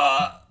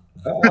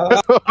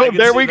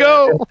 There we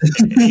go.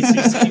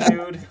 ACC,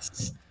 dude.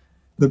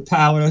 The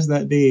powers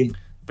that be.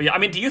 But yeah, I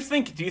mean, do you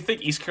think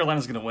East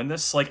Carolina's going to win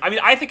this? Like, I mean,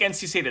 I think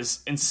NC State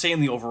is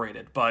insanely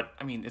overrated, but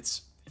I mean,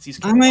 it's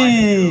East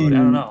Carolina. Dude. I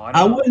don't know.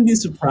 I wouldn't be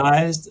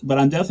surprised, but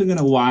I'm definitely going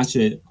to watch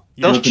it.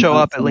 They'll show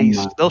up at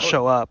least. They'll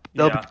show up.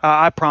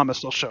 I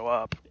promise they'll show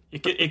up.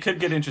 It could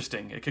get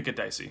interesting. It could get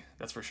dicey.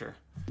 That's for sure.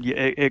 Yeah,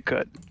 it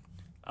could.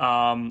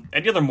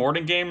 Any other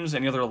morning games?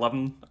 Any other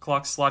 11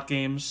 o'clock slot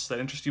games that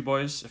interest you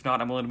boys? If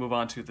not, I'm willing to move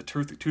on to the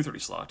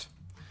 2:30 slot.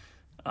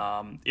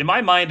 In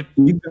my mind,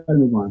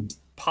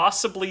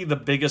 possibly the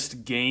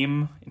biggest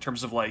game in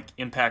terms of like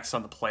impacts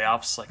on the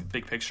playoffs, like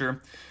big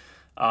picture.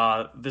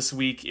 This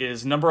week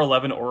is number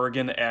 11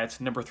 Oregon at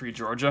number 3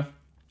 Georgia.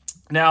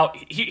 Now,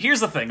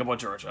 here's the thing about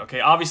Georgia. Okay,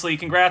 obviously,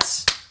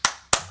 congrats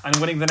on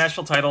winning the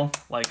national title.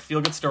 Like,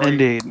 feel-good story.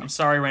 Indeed. I'm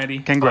sorry, Randy.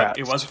 Congrats.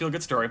 It was a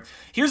feel-good story.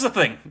 Here's the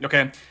thing,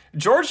 okay?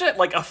 Georgia,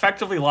 like,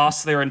 effectively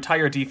lost their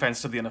entire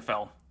defense to the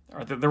NFL.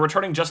 They're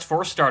returning just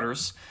 4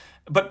 starters.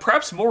 But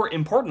perhaps more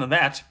important than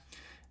that,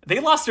 they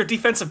lost their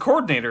defensive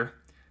coordinator,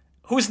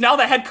 who is now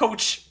the head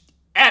coach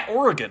at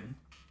Oregon.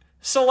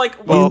 So, like...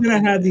 he's going to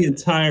have the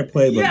entire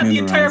playbook. Yeah, the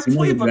entire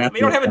playbook.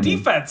 Exactly they don't have a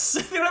defense.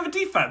 They don't have a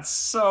defense.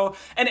 So,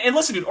 and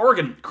listen, dude,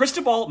 Oregon,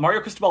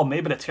 Mario Cristobal may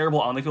have been a terrible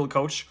on-the-field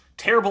coach,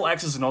 terrible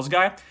X's and O's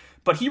guy,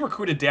 but he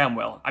recruited damn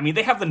well. I mean,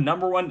 they have the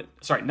number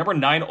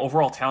 9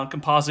 overall talent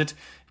composite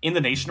in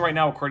the nation right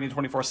now, according to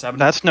 24/7.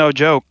 That's no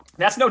joke.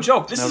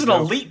 This is an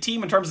elite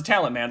team in terms of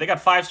talent, man. They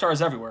got 5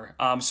 stars everywhere.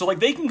 So like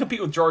they can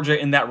compete with Georgia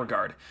in that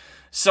regard.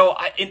 So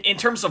in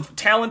terms of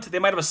talent, they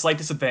might have a slight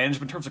disadvantage,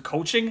 but in terms of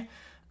coaching,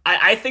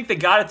 I think they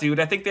got it, dude.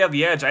 I think they have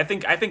the edge. I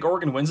think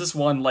Oregon wins this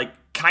one like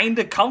kind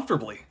of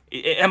comfortably.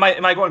 Am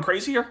I going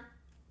crazy here?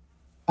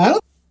 I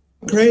don't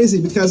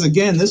crazy because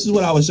again, this is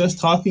what I was just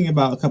talking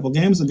about a couple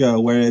games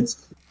ago, where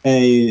it's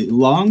a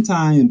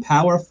longtime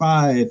Power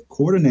 5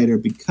 coordinator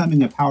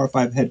becoming a Power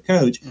 5 head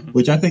coach,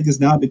 which I think is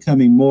now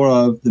becoming more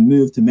of the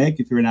move to make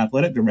if you're an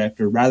athletic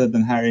director rather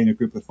than hiring a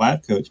group of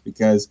 5 coach,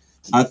 because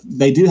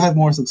they do have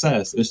more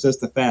success. It's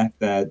just the fact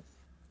that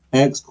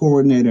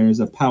ex-coordinators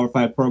of Power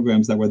 5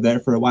 programs that were there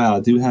for a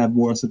while do have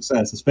more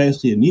success,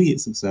 especially immediate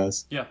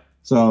success. Yeah.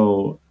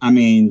 So, I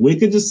mean, we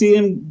could just see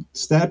him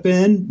step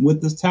in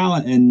with this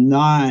talent and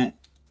not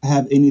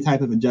have any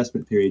type of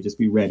adjustment period. Just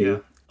be ready. Yeah.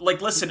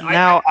 Like, listen, go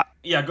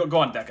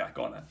on, that guy.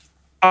 Go on, then.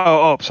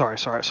 Oh, sorry.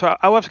 So what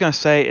I was going to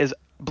say is,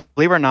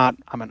 believe it or not,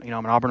 I'm an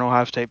Auburn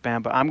Ohio State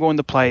fan, but I'm going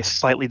to play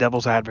slightly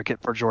devil's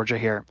advocate for Georgia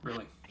here.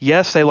 Really?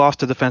 Yes, they lost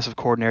to defensive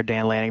coordinator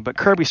Dan Lanning, but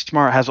Kirby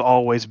Smart has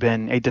always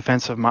been a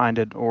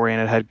defensive-minded,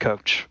 oriented head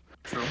coach.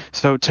 True.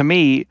 So to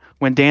me,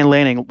 when Dan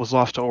Lanning was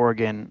lost to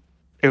Oregon,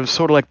 it was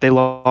sort of like they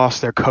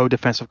lost their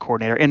co-defensive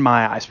coordinator in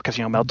my eyes, because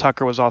Mel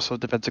Tucker was also a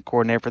defensive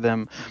coordinator for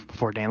them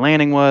before Dan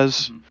Lanning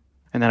was. Mm-hmm.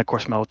 And then, of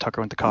course, Mel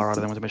Tucker went to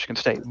Colorado, then went to Michigan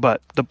State.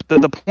 But the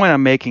point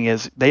I'm making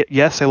is, they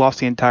lost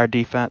the entire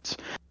defense,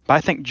 but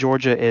I think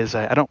Georgia is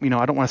I don't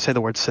want to say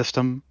the word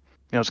system.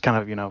 It's kind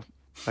of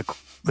a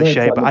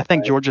cliche, but I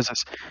think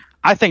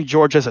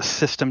Georgia's a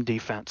system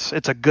defense.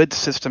 It's a good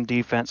system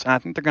defense, and I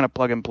think they're going to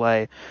plug and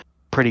play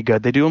pretty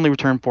good. They do only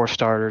return 4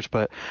 starters,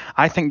 but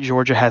I think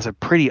Georgia has a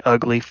pretty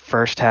ugly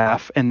first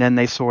half, and then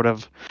they sort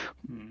of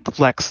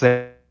flex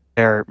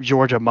their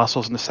Georgia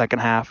muscles in the second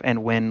half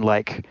and win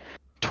like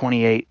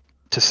 28-16.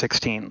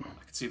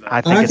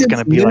 I think it's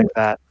going to be like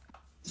that.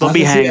 There'll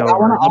be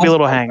hangover. There'll be a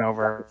little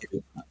hangover.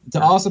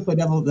 To also play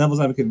devil's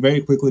advocate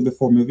very quickly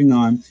before moving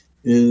on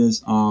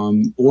is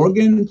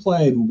Oregon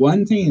played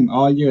one team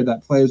all year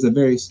that plays a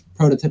very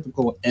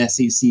prototypical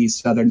SEC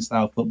Southern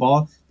style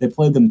football. They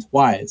played them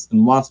twice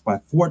and lost by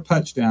 4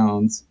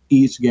 touchdowns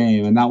each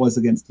game, and that was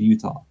against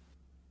Utah.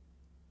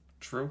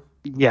 True.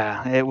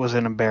 Yeah, it was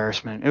an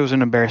embarrassment. It was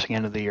an embarrassing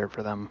end of the year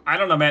for them. I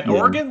don't know, man. Yeah.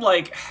 Oregon,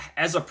 like,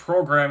 as a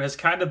program, has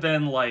kind of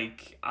been,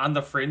 like, on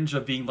the fringe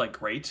of being, like,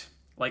 great.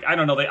 Like, I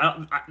don't know.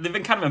 They've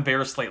been kind of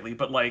embarrassed lately,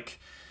 but, like,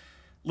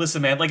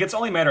 listen, man, like, it's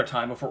only a matter of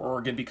time before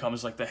Oregon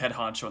becomes, like, the head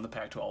honcho in the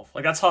Pac-12.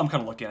 Like, that's how I'm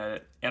kind of looking at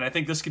it. And I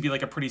think this could be,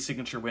 like, a pretty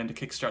signature win to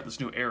kickstart this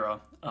new era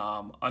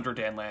under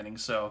Dan Lanning.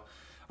 So,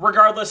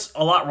 regardless,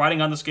 a lot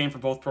riding on this game for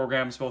both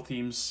programs, both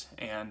teams.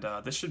 And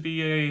this should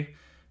be a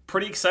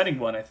pretty exciting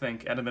one, I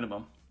think, at a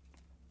minimum.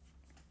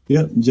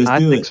 Yep, I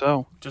think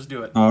so. Just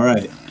do it. All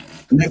right.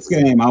 The next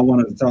game I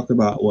wanted to talk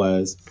about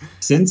was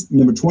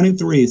number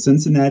 23,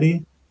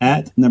 Cincinnati,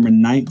 at number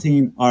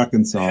 19,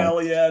 Arkansas.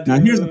 Hell yeah, dude. Now,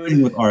 here's the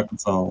thing with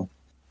Arkansas.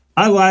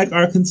 I like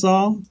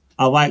Arkansas.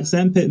 I like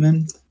Sam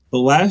Pittman. But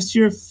last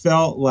year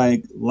felt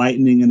like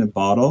lightning in a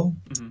bottle.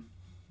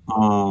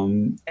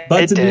 Mm-hmm.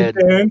 But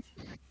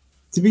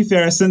to be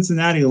fair,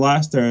 Cincinnati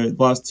lost 2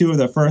 of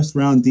their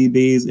first-round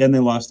DBs, and they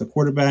lost a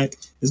quarterback.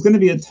 It's going to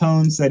be a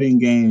tone-setting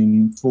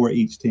game for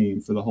each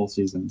team for the whole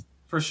season.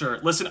 For sure.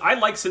 Listen, I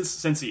like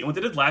Cincy, and what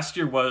they did last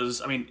year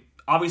was,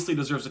 obviously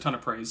deserves a ton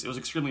of praise. It was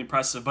extremely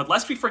impressive, but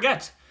lest we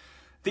forget,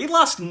 they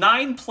lost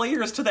 9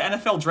 players to the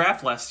NFL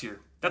draft last year.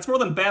 That's more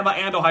than Bama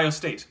and Ohio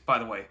State, by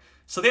the way.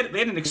 So they had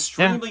an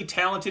extremely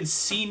talented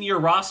senior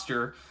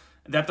roster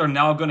that they're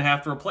now going to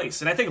have to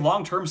replace. And I think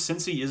long-term,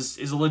 Cincy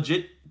is a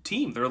legit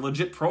team. They're a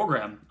legit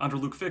program under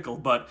Luke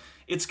Fickell, but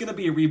it's going to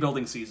be a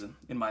rebuilding season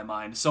in my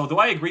mind. So though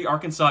I agree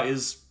Arkansas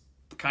is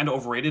kind of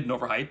overrated and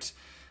overhyped,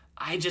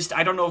 I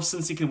don't know if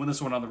Cincy can win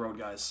this one on the road,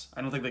 guys.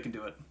 I don't think they can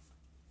do it.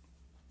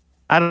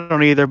 I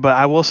don't either, but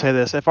I will say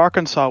this. If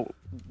Arkansas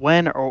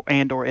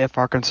if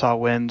Arkansas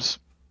wins,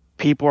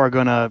 people are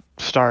going to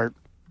start.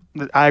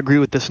 I agree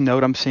with this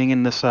note I'm seeing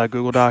in this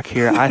Google Doc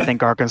here. I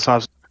think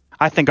Arkansas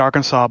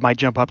might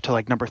jump up to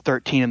like number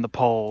 13 in the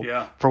poll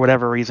for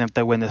whatever reason if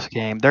they win this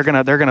game. They're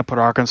gonna put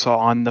Arkansas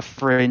on the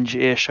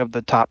fringe-ish of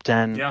the top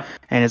 10,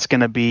 and it's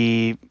gonna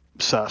be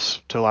sus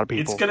to a lot of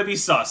people. It's gonna be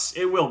sus.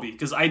 It will be,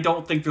 because I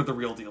don't think they're the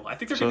real deal. I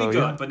think they're gonna be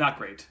good, but not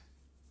great.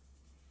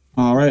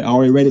 All right, are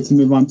we ready to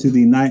move on to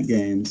the night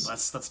games?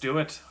 Let's do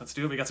it.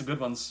 We got some good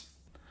ones.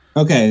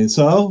 Okay,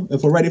 so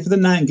if we're ready for the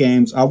night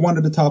games, I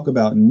wanted to talk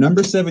about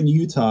number 7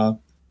 Utah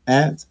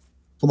at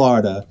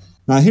Florida.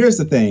 Now, here's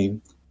the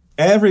thing.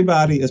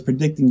 Everybody is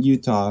predicting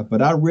Utah,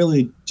 but I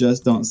really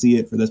just don't see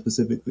it for this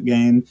specific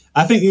game.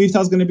 I think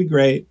Utah's going to be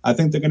great. I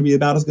think they're going to be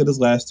about as good as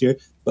last year.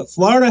 But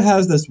Florida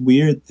has this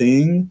weird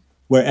thing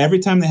where every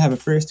time they have a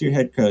first-year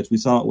head coach, we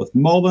saw it with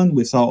Mullen,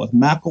 we saw it with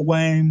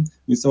McElwain,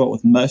 we saw it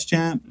with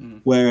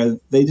Muschamp, where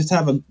they just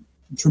have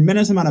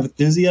tremendous amount of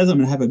enthusiasm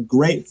and have a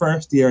great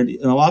first year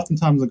and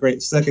oftentimes a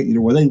great second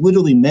year where they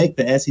literally make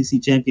the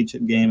SEC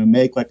championship game and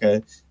make like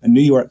a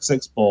New York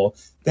Six Bowl.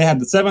 They have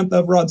the 7th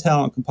overall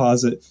talent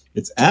composite.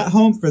 It's at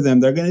home for them.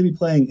 They're going to be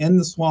playing in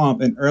the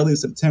Swamp in early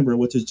September,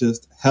 which is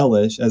just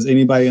hellish, as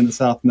anybody in the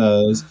South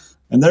knows.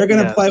 And they're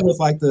going to play with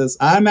like this.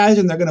 I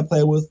imagine they're going to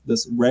play with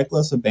this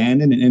reckless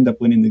abandon and end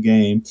up winning the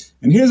game.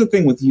 And here's the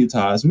thing with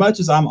Utah. As much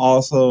as I'm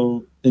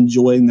also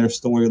enjoying their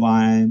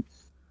storyline,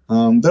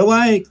 they're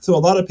like, to a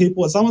lot of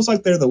people, it's almost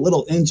like they're the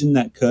little engine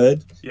that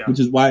could, which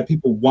is why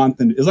people want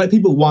them. It's like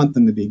people want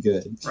them to be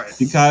good. Right.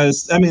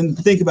 Because, I mean,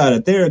 think about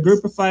it. They're a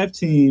group of 5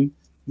 team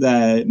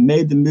that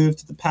made the move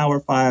to the Power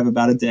 5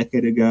 about a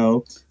decade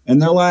ago.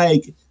 And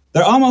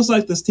they're almost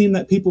like this team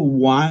that people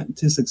want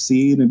to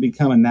succeed and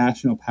become a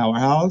national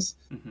powerhouse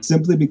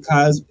simply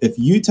because if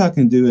Utah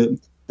can do it,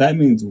 that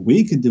means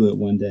we could do it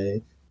one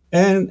day.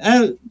 And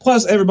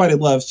plus, everybody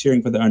loves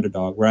cheering for the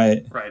underdog,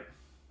 right?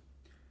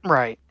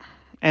 Right.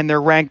 And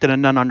they're ranked in a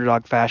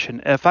non-underdog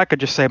fashion. If I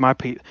could just say my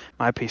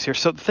piece here.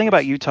 So the thing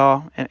about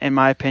Utah, in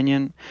my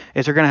opinion,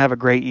 is they're going to have a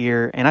great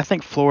year. And I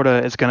think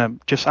Florida is going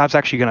to I was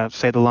actually going to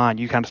say the line.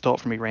 You kind of stole it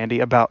from me, Randy,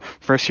 about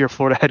first-year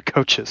Florida head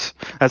coaches.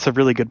 That's a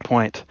really good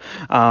point.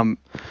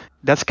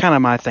 That's kind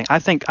of my thing. I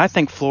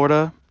think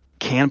Florida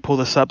can pull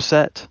this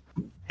upset.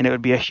 And it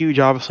would be a huge,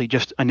 obviously,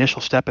 just initial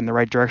step in the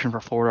right direction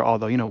for Florida.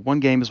 Although, one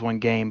game is one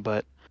game,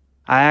 but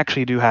I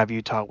actually do have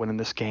Utah winning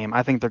this game.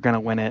 I think they're going to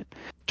win it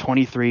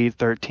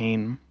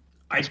 23-13.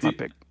 That's my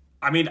pick.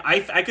 I mean,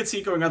 I could see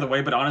it going either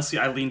way, but honestly,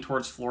 I lean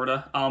towards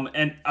Florida.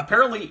 And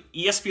apparently,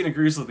 ESPN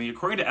agrees with me.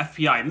 According to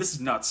FPI, and this is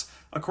nuts,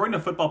 according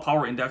to Football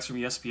Power Index from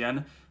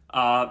ESPN,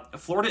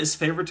 Florida is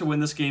favored to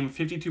win this game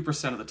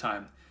 52% of the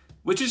time,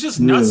 which is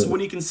just nuts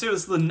when you consider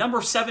this is the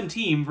number 7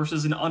 team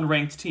versus an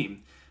unranked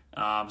team.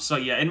 So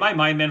yeah, in my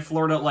mind, man,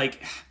 Florida,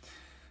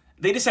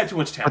 they just have too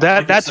much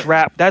talent.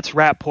 That's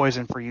rap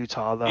poison for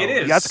Utah, though. It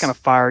is. That's gonna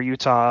fire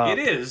Utah up.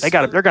 It is.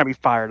 They're gonna be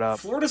fired up.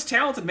 Florida's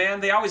talented, man.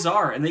 They always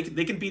are, and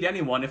they can beat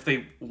anyone if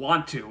they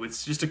want to.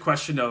 It's just a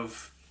question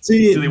of.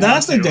 See,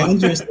 that's the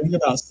dangerous thing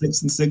about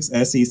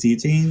 6-6 SEC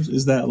teams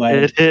is that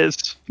it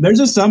is. There's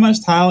just so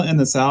much talent in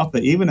the South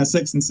that even a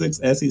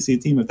 6-6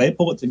 SEC team, if they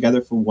pull it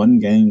together for one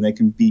game, they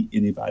can beat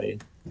anybody.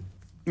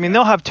 I mean,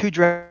 they'll have 2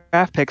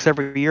 draft picks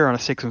every year on a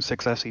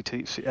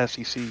 6-6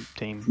 SEC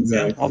team.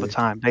 Exactly. All the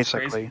time,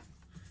 basically.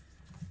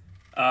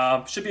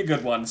 Should be a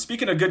good one.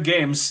 Speaking of good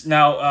games,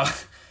 now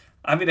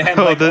I'm going to hand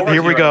it over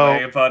here we go.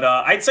 Away, but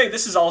I'd say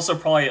this is also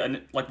probably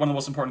one of the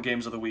most important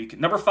games of the week.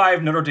 Number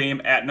 5 Notre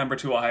Dame at number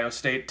 2 Ohio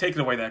State. Take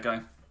it away, that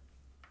guy.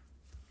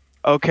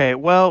 Okay,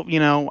 well,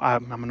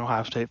 I'm an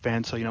Ohio State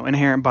fan, so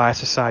inherent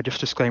bias aside,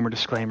 just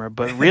disclaimer.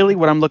 But really,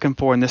 what I'm looking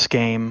for in this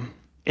game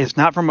is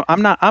not from.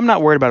 I'm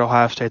not worried about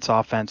Ohio State's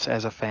offense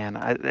as a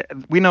fan.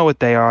 We know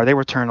what they are. They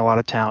return a lot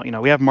of talent.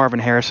 We have Marvin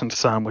Harrison's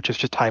son, which is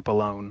just hype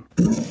alone,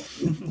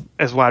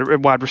 as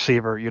wide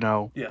receiver.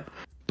 Yeah.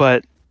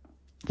 But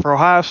for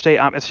Ohio State,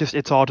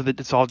 it's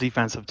all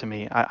defensive to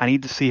me. I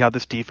need to see how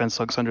this defense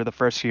looks under the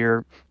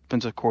first-year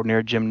defensive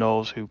coordinator Jim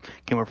Knowles, who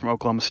came over from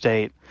Oklahoma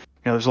State.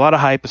 There's a lot of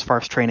hype as far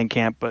as training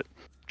camp, but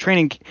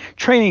training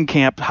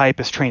camp hype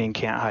is training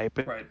camp hype.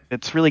 Right.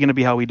 It's really going to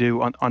be how we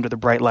do under the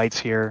bright lights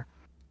here.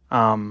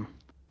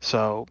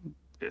 So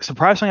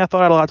surprisingly, I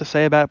thought I had a lot to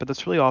say about it, but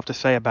that's really all I have to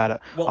say about it.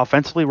 Well,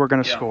 offensively, we're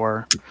going to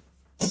score.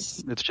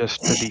 It's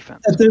just the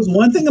defense. If there's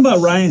one thing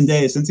about Ryan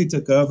Day since he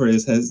took over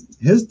is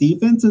his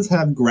defenses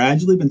have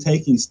gradually been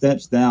taking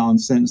steps down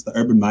since the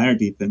Urban Meyer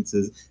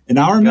defenses. And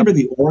I remember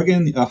the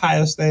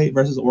Ohio State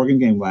versus Oregon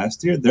game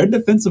last year. Their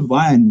defensive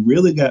line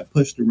really got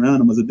pushed around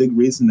and was a big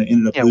reason they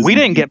ended up losing. We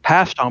didn't get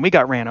passed on. We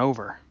got ran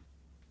over.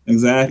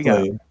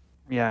 Exactly.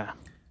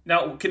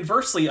 Now,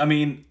 conversely, I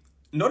mean,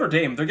 Notre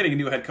Dame, they're getting a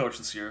new head coach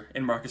this year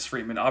in Marcus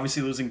Freeman,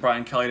 obviously losing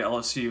Brian Kelly to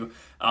LSU.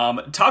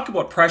 Talk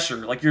about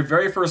pressure. Your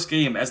very first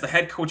game as the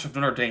head coach of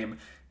Notre Dame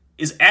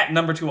is at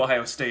number 2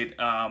 Ohio State.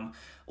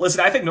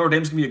 Listen, I think Notre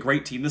Dame's going to be a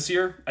great team this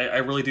year. I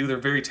really do. They're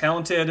very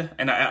talented,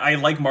 and I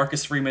like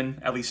Marcus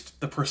Freeman, at least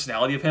the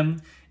personality of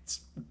him. It's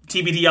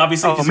TBD,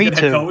 obviously, he's a good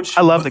head coach.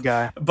 I love the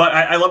guy. But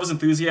I love his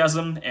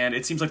enthusiasm, and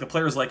it seems like the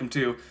players like him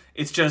too.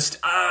 It's just,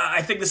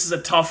 I think this is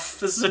a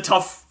tough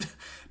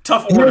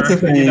order,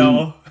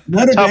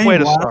 Notre Tough Dame way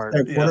to lost start.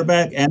 their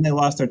quarterback and they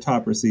lost their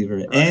top receiver.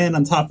 Right. And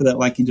on top of that,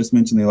 like you just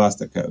mentioned, they lost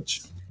their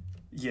coach.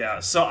 Yeah,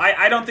 so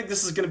I don't think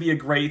this is going to be a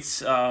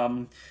great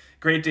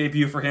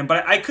debut for him,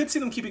 but I could see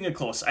them keeping it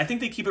close. I think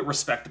they keep it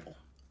respectable,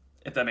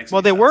 if that makes sense.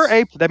 Well, they were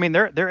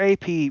they're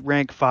AP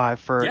rank 5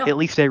 for at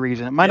least a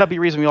reason. It might not be a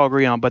reason we all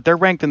agree on, but they're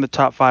ranked in the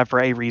top 5 for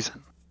a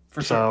reason.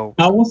 For sure.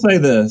 I will say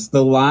this.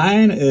 The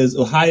line is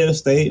Ohio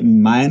State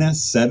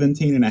minus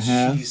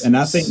 17.5, Jesus. And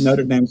I think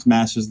Notre Dame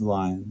smashes the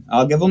line.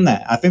 I'll give them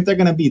that. I think they're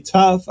going to be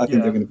tough. I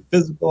think they're going to be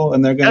physical,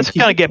 and they're going to That's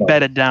going to get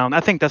bedded down. I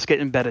think that's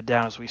getting bedded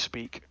down as we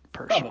speak,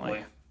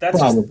 personally.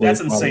 Probably.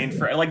 That's insane.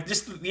 For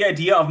just the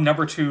idea of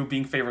number 2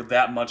 being favored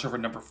that much over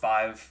number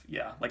 5.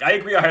 Yeah. I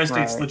agree Ohio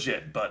State's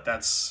legit, but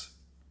that's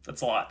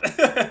a lot.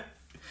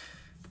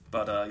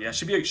 But yeah,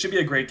 should be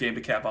a great game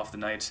to cap off the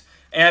night.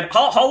 And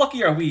how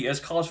lucky are we as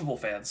college football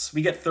fans?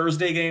 We get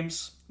Thursday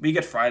games, we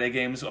get Friday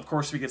games, of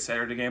course we get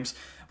Saturday games.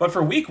 But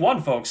for week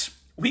 1, folks,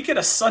 we get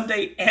a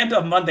Sunday and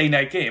a Monday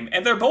night game,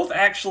 and they're both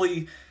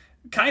actually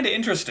kind of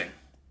interesting.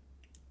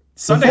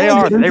 Sunday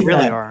they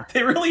really are.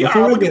 They really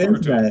Before are. we get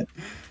into that,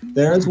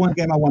 there is one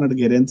game I wanted to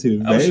get into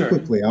very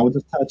quickly. I will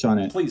just touch on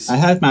it. Please. I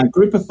have my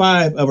Group of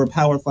 5 over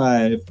Power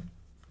 5.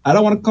 I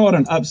don't want to call it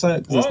an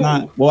upset because it's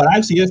not. Well, it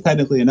actually is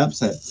technically an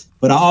upset.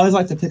 But I always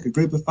like to pick a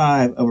Group of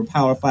 5 over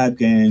Power 5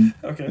 game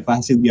if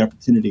I see the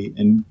opportunity.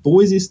 And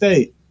Boise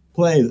State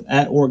plays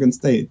at Oregon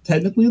State.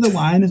 Technically, the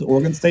line is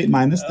Oregon State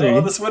 -3.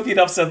 Oh, this would be an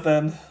upset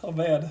then. Oh,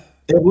 man.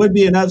 It would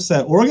be an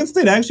upset. Oregon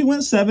State actually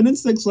went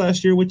 7-6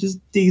 last year, which is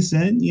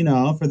decent,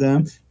 for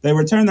them. They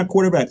returned their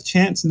quarterback,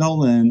 Chance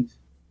Nolan,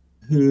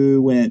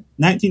 who went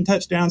 19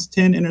 touchdowns,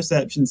 10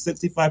 interceptions,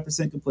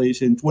 65%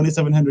 completion,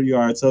 2,700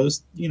 yards. So,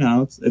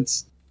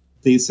 it's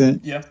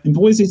decent. Yeah. And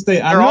Boise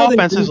State, their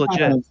offense is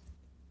legit.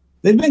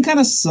 They've been kind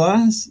of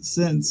sus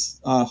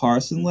since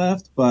Harsin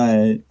left,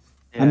 but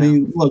I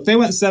mean, look, they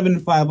went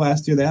 7-5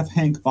 last year. They have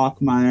Hank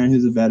Bachmeier,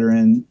 who's a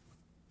veteran.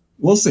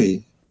 We'll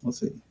see.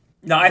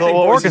 No, I think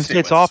Oregon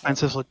State's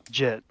offense is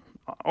legit.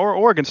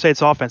 Oregon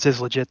State's offense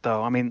is legit,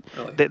 though. I mean,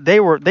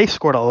 really? they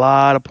scored a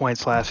lot of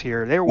points last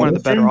year. They were one of the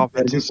better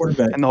offenses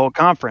in the whole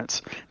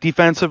conference.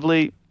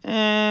 Defensively,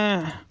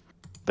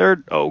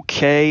 they're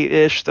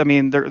okay-ish. I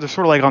mean, they're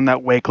sort of like on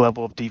that Wake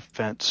level of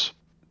defense.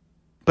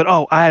 But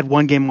I had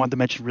one game I wanted to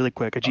mention really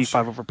quick: a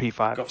G5 over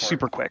P5,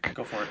 super quick.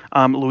 Go for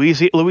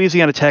it.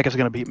 Louisiana Tech is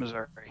going to beat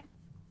Missouri.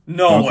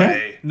 No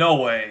way!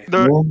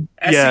 The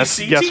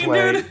SEC team,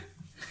 dude.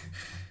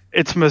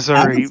 It's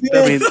Missouri.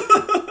 I mean,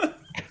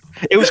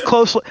 it was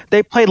close.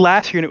 They played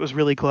last year, and it was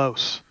really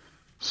close.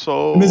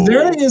 So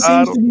Missouri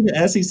seems to be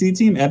the SEC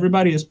team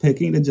everybody is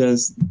picking to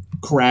just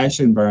crash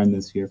and burn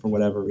this year for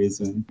whatever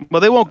reason.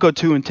 Well, they won't go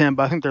 2-10,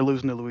 but I think they're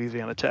losing to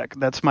Louisiana Tech.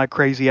 That's my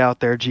crazy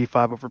out there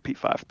G5 over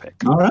P5 pick.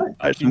 All right,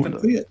 I'll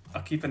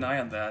keep an eye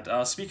on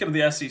that. Speaking of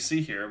the SEC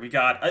here, we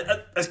got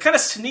a kind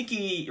of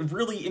sneaky,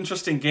 really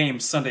interesting game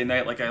Sunday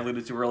night, like I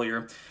alluded to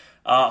earlier.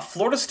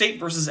 Florida State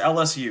versus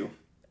LSU.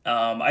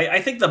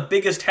 I think the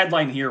biggest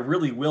headline here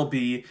really will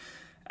be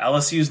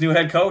LSU's new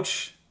head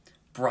coach,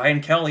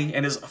 Brian Kelly,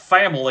 and his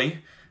family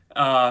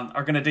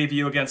are going to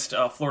debut against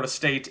Florida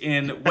State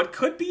in what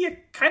could be a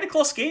kind of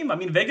close game. I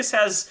mean, Vegas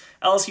has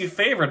LSU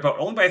favored, but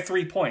only by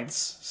 3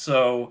 points.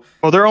 So,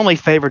 well, they're only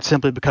favored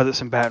simply because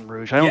it's in Baton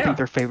Rouge. I don't think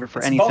they're favored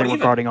for anything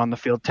regarding on the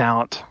field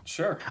talent.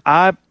 Sure.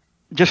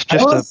 Just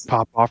to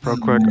pop off real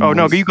quick. Oh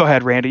no, you go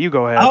ahead, Randy. You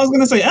go ahead. I was going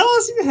to say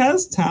LSU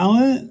has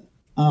talent.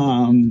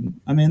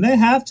 I mean, they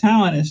have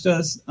talent. It's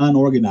just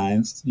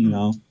unorganized,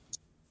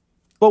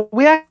 Well,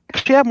 we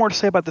actually have more to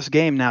say about this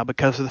game now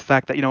because of the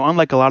fact that,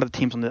 unlike a lot of the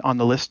teams on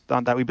the list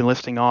that we've been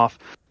listing off,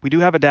 we do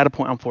have a data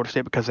point on Florida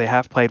State because they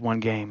have played one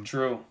game.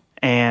 True.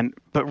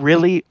 But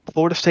really,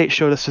 Florida State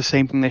showed us the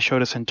same thing they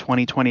showed us in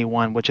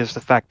 2021, which is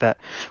the fact that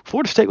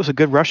Florida State was a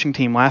good rushing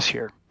team last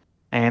year.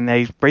 And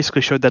they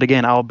basically showed that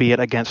again, albeit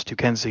against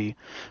Duquesne.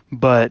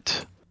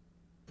 But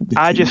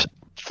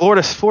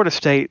Florida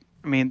State,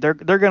 I mean, they're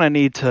going to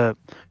need to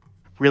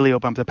really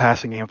open up the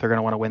passing game if they're going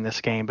to want to win this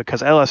game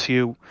because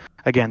LSU,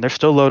 again, they're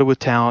still loaded with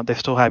talent. They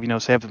still have,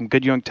 they have some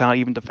good young talent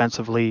even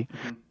defensively.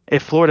 Mm-hmm.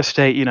 If Florida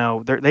State,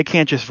 they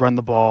can't just run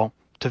the ball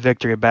to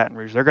victory at Baton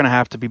Rouge. They're going to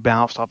have to be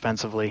balanced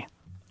offensively.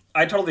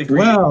 I totally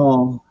agree.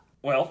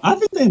 Well, I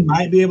think they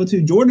might be able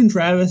to. Jordan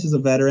Travis is a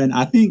veteran.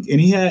 I think,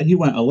 and he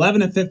went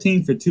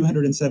 11-15 for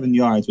 207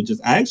 yards, which is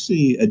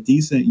actually a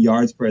decent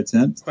yards per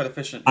attempt. Quite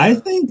efficient. I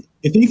think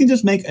if he can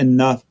just make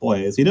enough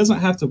plays, he doesn't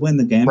have to win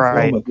the game.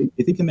 Right. But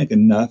if he can make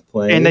enough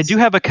plays, and they do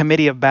have a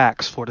committee of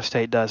backs. Florida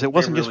State does. It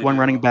wasn't just one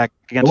running back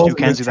against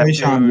Duquesne.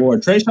 Trayshawn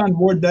Ward. Trayshawn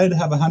Ward did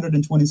have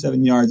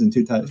 127 yards and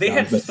 2 touchdowns. They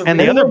had and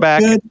the other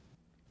back.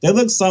 They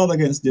looked solid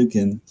against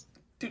Duquesne.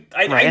 Dude,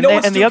 I know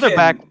and the other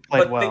back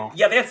played well.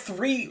 They have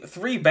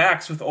three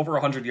backs with over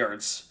 100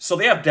 yards, so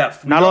they have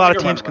depth. Not a lot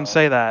of teams can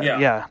say that.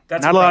 Yeah.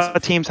 That's not impressive. A lot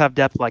of teams have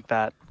depth like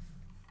that.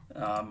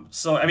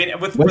 So I mean,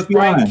 with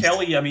Brian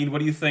Kelly, I mean, what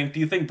do you think? Do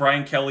you think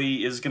Brian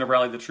Kelly is going to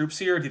rally the troops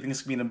here? Do you think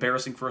it's going to be an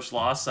embarrassing first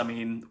loss? I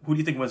mean, who do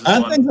you think wins this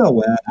one? I think they'll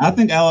win. I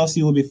think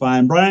LSU will be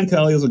fine. Brian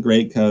Kelly is a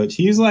great coach.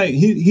 He's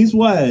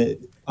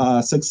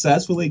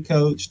successfully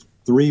coached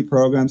 3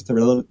 programs to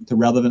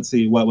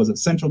relevancy. What was it?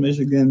 Central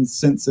Michigan,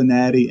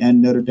 Cincinnati,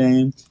 and Notre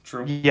Dame.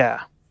 True.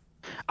 Yeah.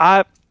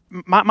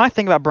 My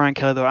thing about Brian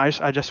Kelly, though,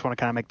 I just want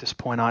to kind of make this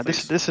point on it.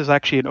 This is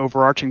actually an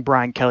overarching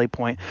Brian Kelly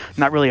point,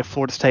 not really a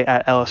Florida State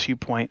at LSU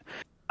point.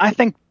 I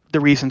think the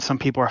reason some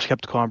people are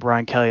skeptical on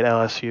Brian Kelly at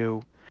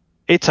LSU,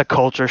 it's a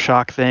culture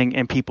shock thing,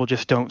 and people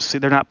just don't see.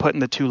 They're not putting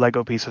the 2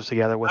 Lego pieces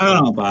together with. I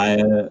don't buy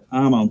it.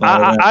 I don't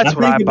buy it. That's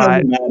what I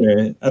buy.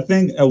 Matter. I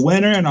think a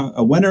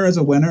winner is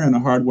a winner, and a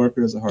hard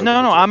worker is a hard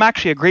worker. No, I'm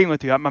actually agreeing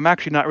with you. I'm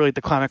actually not really at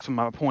the climax of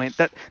my point.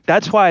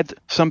 That's why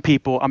some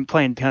people. I'm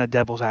playing kind of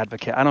devil's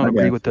advocate. I don't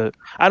agree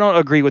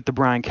with the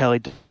Brian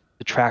Kelly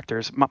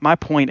detractors. My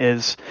point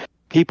is,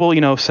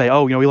 people, say,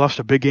 oh, we lost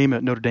a big game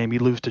at Notre Dame. He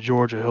lose to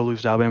Georgia. He'll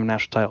lose to Alabama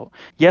national title.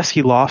 Yes,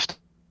 he lost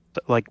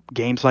like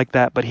games like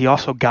that, but he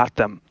also got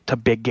them to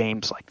big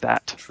games like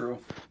that. True.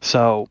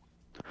 So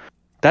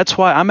that's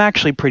why I'm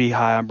actually pretty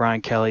high on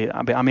Brian Kelly.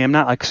 I mean, I'm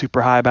not like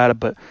super high about it,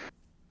 but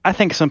I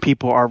think some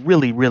people are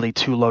really, really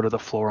too low to the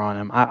floor on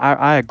him.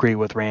 I agree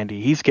with Randy.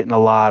 He's getting a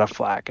lot of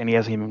flack, and he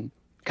hasn't even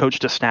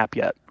coached a snap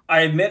yet.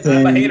 I admit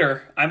I'm a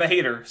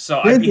hater. So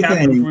I'd be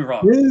happy to be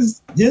wrong.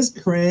 His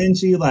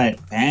cringy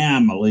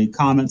family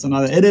comments and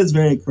all that. It is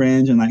very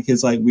cringe, and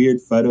his weird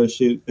photo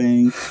shoot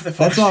thing.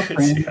 That's all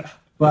cringe. Yeah.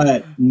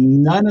 But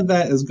none of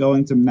that is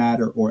going to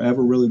matter or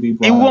ever really be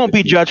brought up. He won't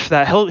be judged for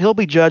that. He'll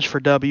be judged for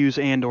W's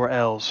and or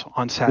L's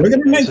on Saturday. We're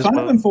going to make fun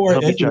of him for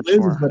it if he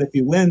loses, but if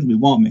he wins, we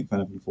won't make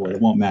fun of him for it.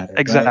 It won't matter.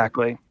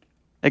 Exactly. Right?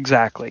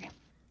 Exactly.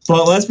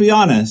 So let's be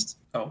honest.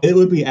 It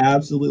would be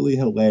absolutely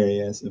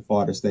hilarious if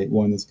Florida State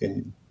won this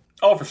game.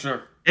 Oh, for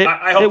sure.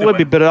 I hope it would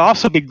be, but it'd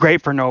also be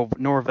great for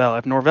Norvell.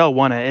 If Norvell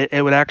won it,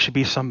 it would actually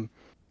be some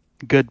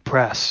good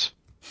press.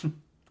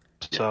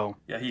 So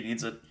yeah, he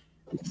needs it.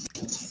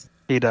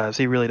 He does.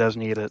 He really does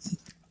need it.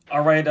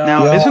 All right.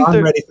 Now,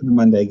 I'm ready for the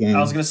Monday game.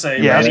 I was going to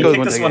say, yeah, Randy,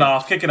 kick this one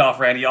off. Kick it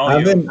off, Randy.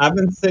 I've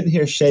been sitting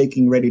here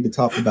shaking, ready to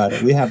talk about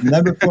it. We have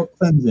number 4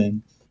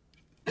 Clemson,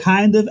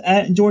 kind of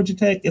at Georgia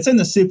Tech. It's in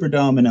the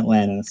Superdome in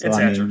Atlanta, so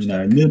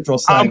neutral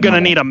site. I'm going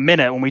to need a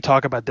minute when we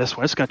talk about this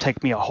one. It's going to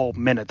take me a whole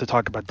minute to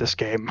talk about this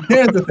game.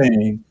 Here's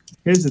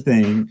the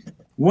thing.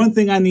 One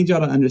thing I need y'all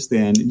to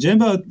understand.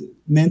 Jimbo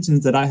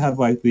mentions that I have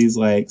these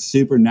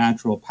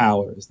supernatural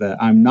powers, that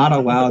I'm not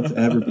allowed to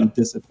ever be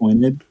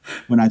disappointed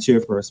when I cheer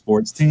for a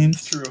sports team.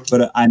 True.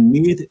 But I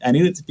need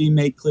it to be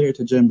made clear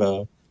to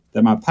Jimbo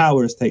that my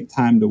powers take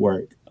time to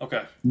work.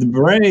 Okay. The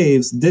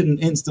Braves didn't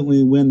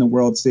instantly win the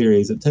World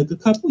Series. It took a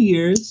couple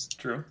years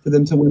for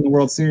them to win the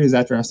World Series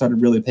after I started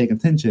really paying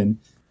attention.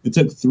 It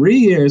took 3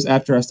 years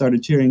after I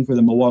started cheering for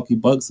the Milwaukee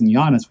Bucks and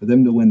Giannis for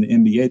them to win the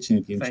NBA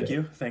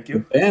championship. Thank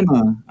you.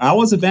 Bama. I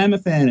was a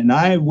Bama fan, and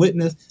I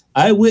witnessed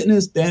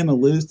Bama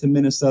lose to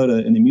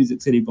Minnesota in the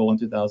Music City Bowl in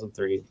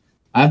 2003.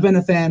 I've been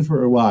a fan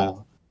for a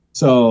while.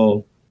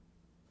 So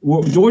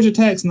Georgia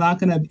Tech's not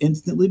going to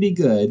instantly be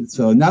good.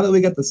 So now that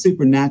we got the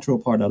supernatural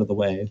part out of the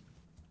way,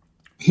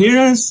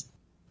 here's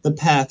the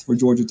path for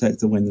Georgia Tech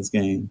to win this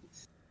game.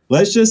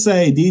 Let's just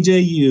say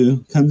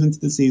DJU comes into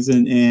the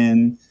season,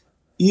 and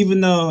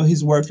even though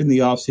he's worked in the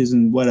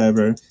offseason,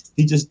 whatever,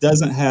 he just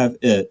doesn't have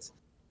it.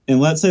 And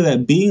let's say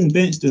that being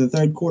benched in the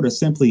third quarter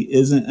simply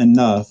isn't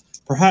enough.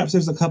 Perhaps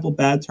there's a couple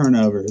bad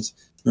turnovers.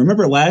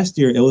 Remember last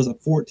year, it was a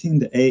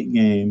 14-8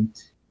 game.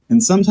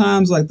 And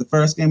sometimes the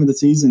first game of the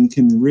season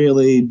can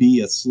really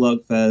be a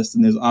slugfest,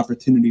 and there's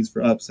opportunities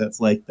for upsets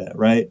like that,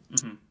 right?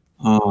 Mm-hmm.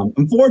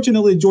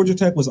 Unfortunately, Georgia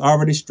Tech was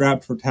already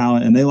strapped for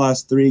talent, and they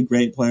lost 3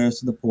 great players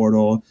to the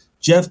portal.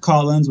 Jeff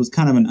Collins was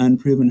kind of an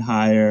unproven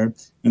hire,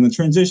 and the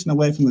transition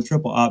away from the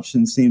triple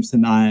option seems to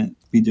not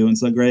be doing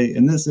so great.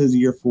 And this is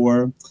year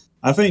 4.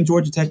 I think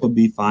Georgia Tech will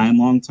be fine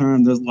long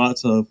term. There's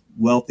lots of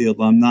wealthy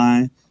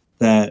alumni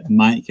that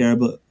might care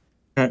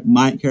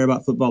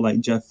about football,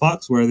 like Jeff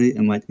Foxworthy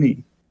and like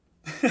me.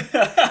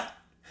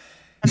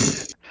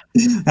 That's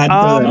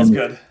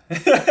good.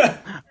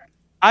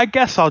 I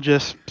guess I'll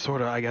just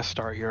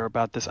start here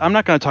about this. I'm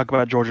not going to talk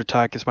about Georgia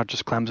Tech as much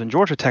as Clemson.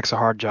 Georgia Tech's a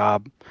hard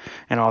job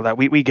and all that.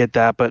 We get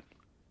that. But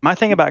my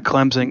thing about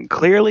Clemson,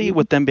 clearly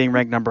with them being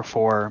ranked number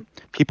 4,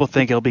 people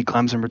think it'll be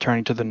Clemson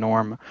returning to the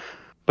norm.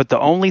 But the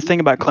only thing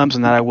about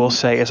Clemson that I will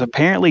say is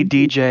apparently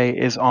DJ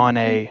is on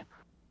a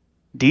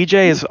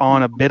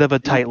bit of a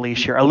tight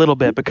leash here, a little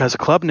bit, because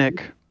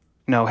Klubnik,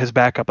 his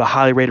backup, a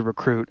highly rated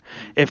recruit.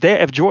 If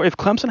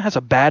Clemson has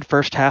a bad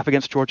first half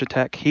against Georgia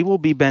Tech, he will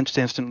be benched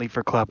instantly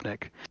for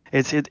Klubnik.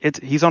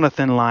 He's on a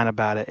thin line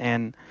about it.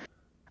 And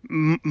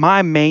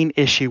my main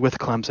issue with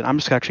Clemson, I'm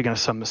just actually going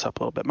to sum this up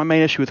a little bit. My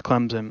main issue with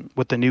Clemson,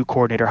 with the new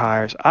coordinator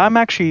hires,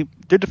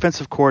 their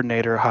defensive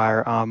coordinator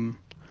hire,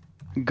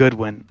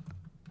 Goodwin.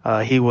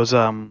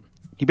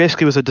 He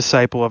basically was a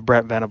disciple of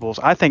Brent Venables.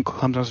 I think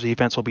Clemson's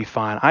defense will be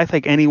fine. I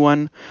think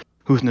anyone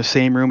who's in the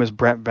same room as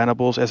Brent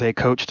Venables as a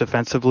coach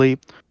defensively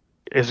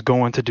is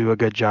going to do a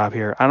good job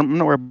here. I'm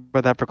not worried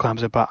about that for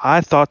Clemson, but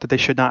I thought that they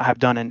should not have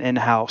done an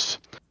in-house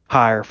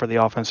hire for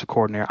the offensive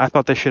coordinator. I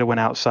thought they should have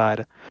went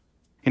outside.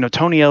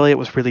 Tony Elliott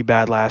was really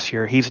bad last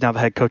year. He's now the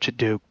head coach at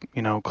Duke.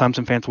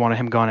 Clemson fans wanted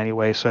him gone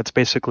anyway, so that's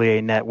basically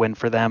a net win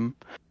for them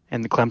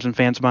in the Clemson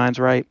fans' minds,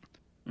 right?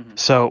 Mm-hmm.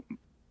 So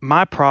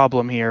my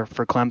problem here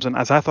for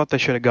Clemson is I thought they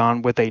should have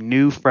gone with a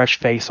new, fresh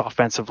face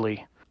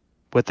offensively,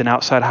 with an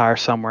outside hire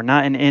somewhere,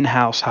 not an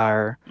in-house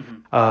hire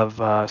of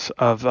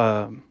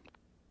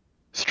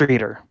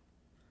Streeter.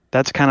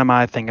 That's kind of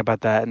my thing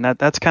about that, and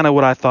that's kind of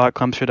what I thought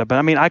Clemson should have been.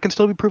 I mean, I can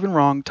still be proven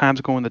wrong.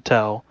 Time's going to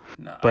tell,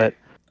 but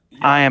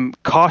I am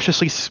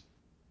cautiously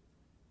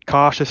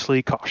cautious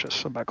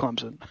about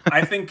Clemson.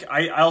 I think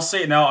I'll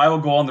say it now. I will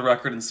go on the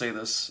record and say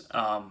this.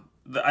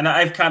 And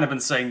I've kind of been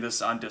saying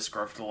this on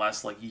Discord for the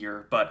last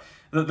year, but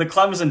the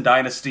Clemson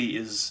dynasty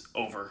is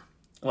over.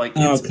 It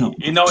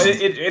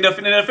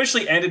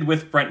officially ended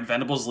with Brent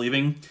Venables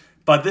leaving,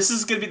 But this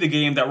is going to be the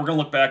game that we're going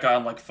to look back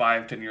on like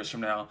 5-10 years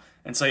from now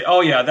and say,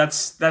 oh yeah,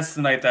 that's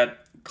the night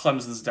that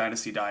Clemson's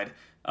dynasty died.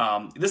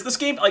 This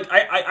game, like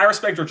I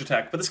respect Georgia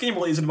Tech, but this game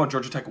really isn't about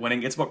Georgia Tech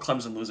winning. It's about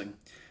Clemson losing.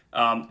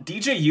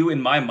 DJU,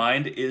 in my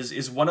mind,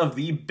 is one of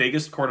the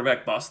biggest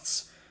quarterback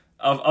busts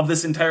of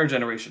this entire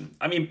generation.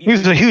 I mean, he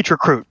was a huge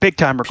recruit, big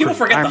time recruit. People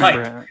forget the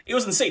hype. It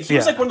was insane. He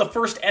was like one of the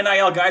first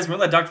NIL guys.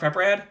 Remember that Dr.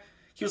 Pepper ad?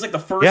 He was like the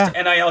first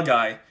NIL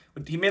guy.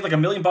 He made like $1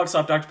 million off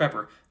Dr.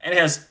 Pepper, and it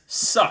has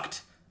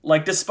sucked.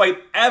 Like, despite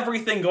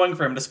everything going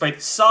for him,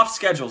 despite soft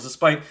schedules,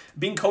 despite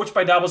being coached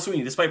by Dabo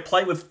Swinney, despite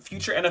playing with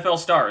future NFL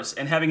stars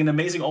and having an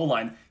amazing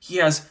O-line, he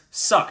has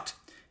sucked.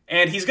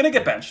 And he's going to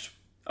get benched.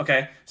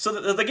 Okay,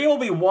 so the game will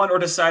be won or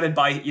decided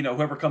by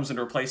whoever comes in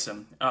to replace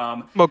him.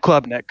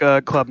 Klubnik.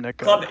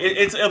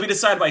 It'll be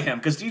decided by him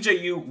because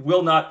DJU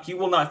will not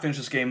finish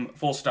this game.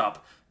 Full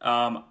stop.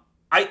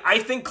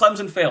 I think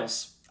Clemson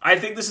fails. I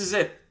think this is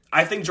it.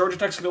 I think Georgia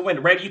Tech's going to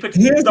win. Randy, you picked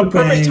the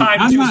perfect time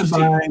to choose this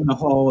team. I'm not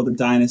buying the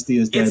dynasty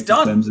is dead for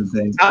Clemson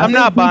thing. I'm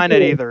not buying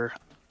it either.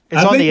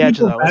 It's on the edge,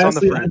 though. It's on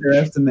the fringe.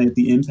 Underestimate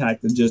the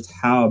impact of just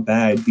how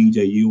bad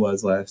DJU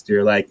was last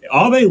year. Like,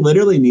 all they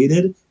literally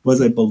needed was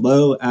a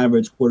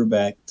below-average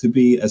quarterback to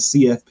be a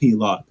CFP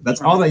lock.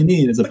 That's all they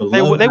need is a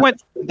below.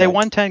 They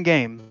won 10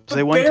 games.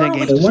 They won 10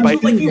 games despite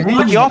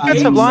the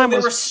offensive line they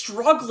was. Were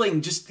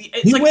struggling.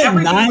 He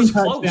went 9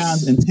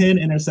 touchdowns and 10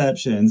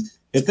 interceptions.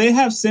 If they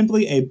have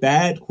simply a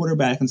bad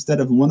quarterback instead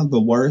of one of the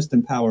worst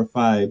in Power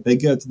 5, they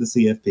go to the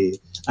CFP.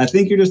 I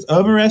think you're just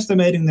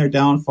overestimating their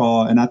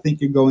downfall, and I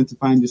think you're going to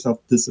find yourself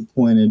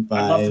disappointed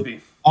by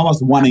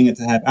almost wanting it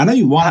to happen. I know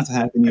you want it to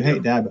happen. You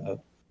hate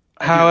Dabo.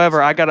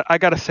 However, I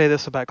gotta say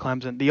this about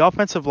Clemson: the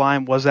offensive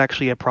line was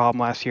actually a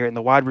problem last year, and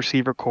the wide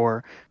receiver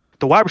core.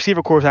 The wide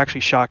receiver core is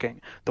actually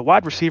shocking. The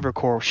wide receiver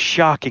core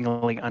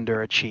shockingly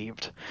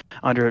underachieved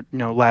under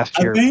last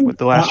year with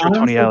the last year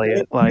Tony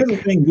Elliott. Like the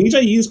thing,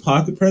 DJU's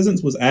pocket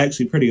presence was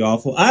actually pretty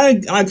awful. I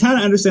kind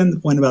of understand the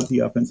point about the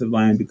offensive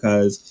line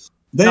because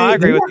I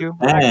agree with you.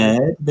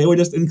 Bad. They were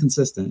just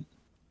inconsistent.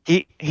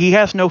 He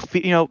has no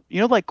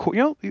like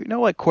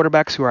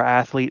quarterbacks who are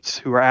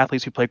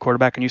athletes who play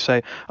quarterback, and you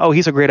say, oh,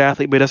 he's a great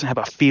athlete, but he doesn't have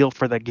a feel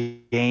for the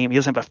game. He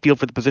doesn't have a feel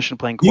for the position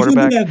playing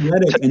quarterback.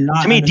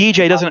 To me,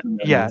 DJ doesn't.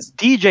 Yeah,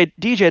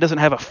 DJ doesn't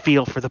have a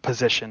feel for the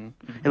position.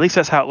 At least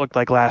that's how it looked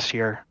like last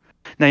year.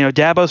 Now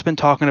Dabo's been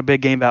talking a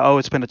big game about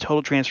it's been a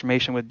total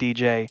transformation with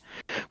DJ.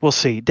 We'll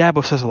see.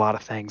 Dabo says a lot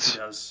of things,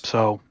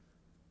 so.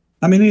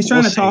 I mean, he's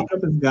trying to talk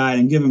up his guy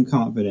and give him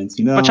confidence,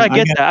 Which I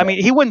get that. I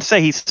mean, he wouldn't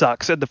say he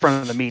sucks at the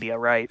front of the media,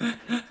 right?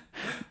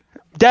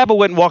 Dabo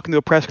wouldn't walk into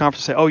a press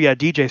conference and say, "Oh yeah,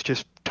 DJ's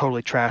just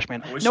totally trash,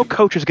 man." No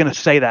coach is going to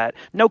say that.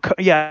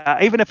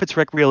 Even if it's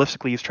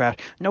realistically he's trash,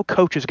 no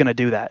coach is going to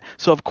do that.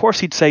 So of course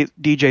he'd say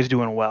DJ's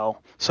doing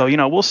well. So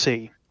we'll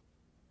see.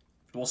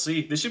 We'll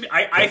see. This should be.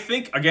 I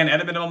think again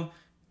at a minimum,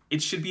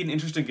 it should be an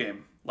interesting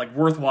game, like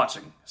worth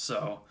watching.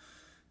 So.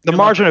 The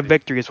margin of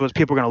victory is what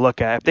people are going to look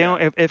at. If they don't,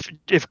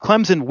 if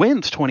Clemson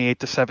wins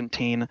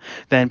 28-17,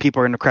 then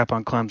people are going to crap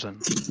on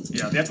Clemson.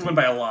 Yeah, they have to win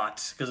by a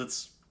lot because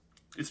it's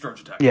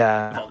Georgia Tech.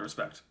 Yeah, with all due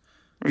respect.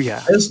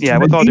 Yeah,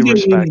 with all due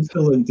respect. He's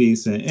still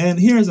decent. And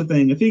here's the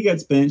thing: if he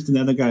gets benched and the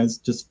other guy's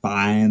just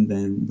fine,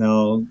 then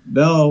they'll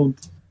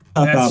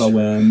tough out a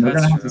win. They're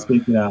going to have to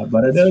speak it out,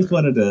 but it is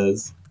what it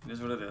is. It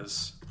is what it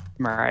is.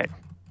 All right.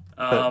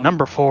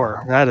 Number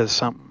 4. That is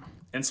something.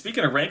 And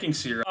speaking of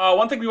rankings here,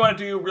 one thing we want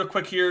to do real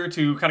quick here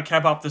to kind of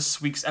cap off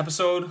this week's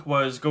episode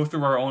was go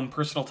through our own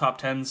personal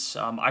top 10s.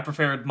 I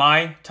prepared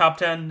my top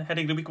 10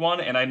 heading to week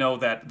 1, and I know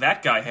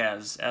that guy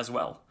has as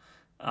well.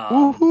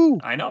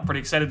 I know, I'm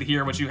pretty excited to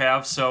hear what you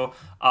have. So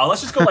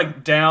let's just go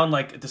down,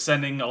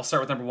 descending. I'll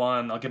start with number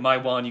 1. I'll give my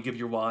 1, you give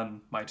your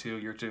 1, my 2,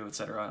 your 2,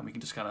 etc. And we can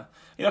just kind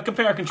of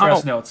compare and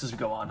contrast notes as we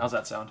go on. How's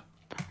that sound?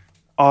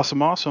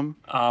 Awesome.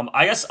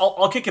 I guess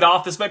I'll kick it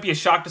off. This might be a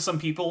shock to some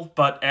people,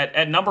 but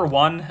at number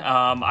 1,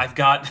 I've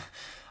got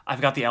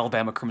the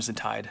Alabama Crimson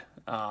Tide.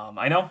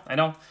 I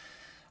know.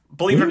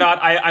 Believe it or not,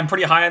 I'm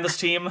pretty high on this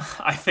team.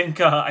 I think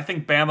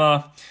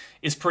Bama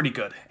is pretty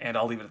good, and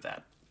I'll leave it at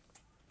that.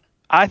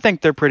 I think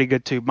they're pretty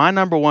good too. My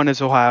number 1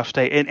 is Ohio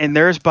State, and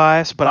there's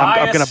bias, but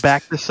I'm going to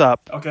back this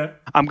up. Okay.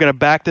 I'm going to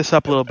back this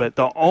up a little bit.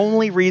 The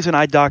only reason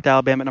I docked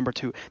Alabama at number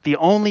 2, I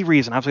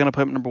was going to put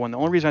them at number 1. The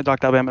only reason I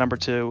docked Alabama at number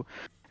 2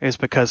 is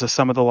because of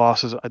some of the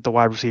losses at the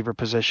wide receiver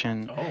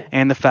position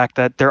and the fact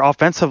that their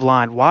offensive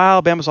line, while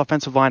Alabama's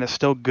offensive line is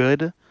still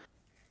good,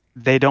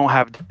 they don't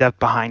have depth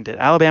behind it.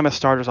 Alabama's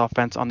starters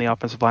on the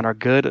offensive line are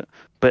good,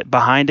 but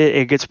behind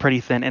it gets pretty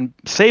thin. And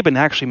Saban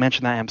actually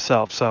mentioned that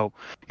himself. So,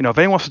 if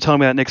anyone wants to tell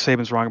me that Nick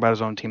Saban's wrong about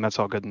his own team, that's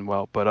all good and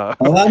well. But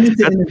allow me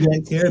to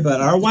interject here,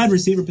 but our wide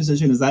receiver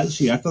position is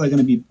actually, I feel like,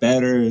 going to be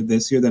better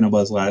this year than it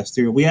was last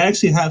year. We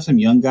actually have some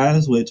young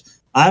guys, which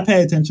I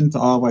pay attention to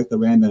all the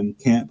random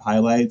camp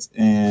highlights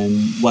and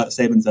what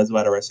Saban says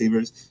about our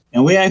receivers.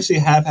 And we actually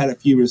have had a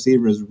few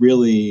receivers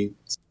really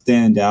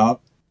stand out.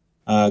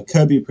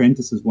 Kobe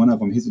Prentice is one of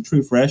them. He's a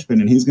true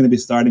freshman, and he's going to be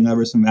starting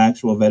over some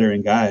actual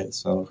veteran guys.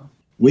 So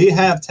we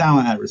have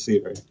talent at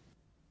receiver.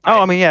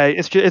 I mean, yeah,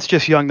 it's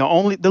just young.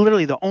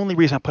 Literally the only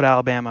reason I put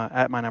Alabama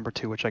at my number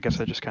 2, which I guess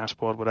I just kind of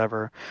spoiled,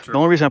 whatever. True. The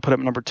only reason I put it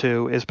at number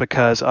 2 is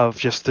because of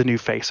just the new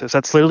faces.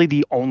 That's literally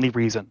the only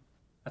reason.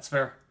 That's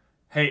fair.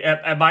 Hey,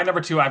 at my number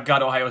 2, I've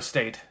got Ohio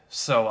State.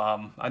 So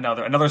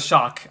another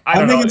shock. I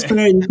don't think know. it's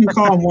fair. You can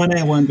call them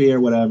 1A, 1B, or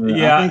whatever.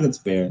 Yeah. I think it's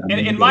fair.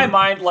 In my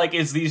mind, like,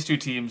 is these two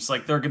teams,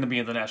 like, they're going to be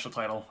in the national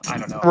title. I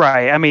don't know.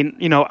 Right. I mean,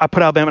 I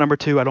put Alabama at number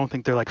 2. I don't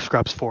think they're like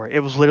scrubs for it. It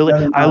was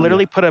literally, I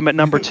literally put them at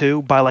number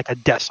 2 by like a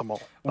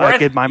decimal.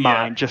 In my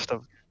mind,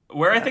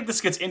 Where I think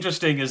this gets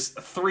interesting is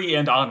 3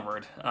 and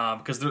onward,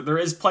 because there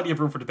is plenty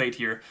of room for debate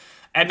here.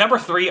 At number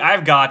 3,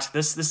 I've got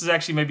this. This is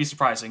actually maybe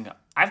surprising.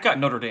 I've got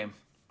Notre Dame.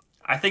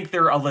 I think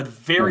they're a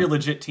very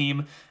legit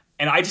team,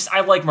 and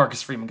I like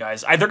Marcus Freeman,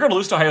 guys. They're going to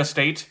lose to Ohio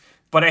State,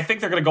 but I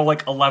think they're going to go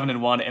like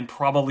 11-1 and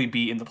probably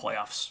be in the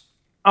playoffs.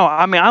 Oh,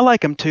 I mean, I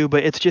like him too,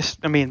 but it's just,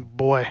 I mean,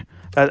 boy,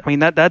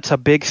 that's a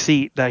big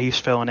seat that he's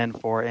filling in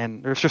for,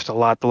 and there's just a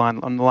lot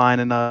on the line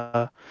in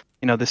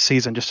this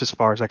season, just as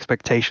far as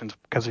expectations,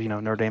 because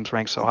Notre Dame's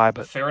ranked so high.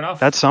 But fair enough.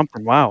 That's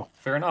something. Wow.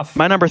 Fair enough.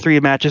 My number 3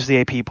 matches the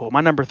AP poll.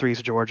 My number 3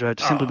 is Georgia,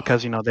 simply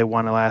because they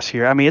won it last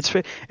year. I mean,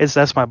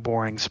 that's my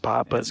boring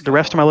spot, but the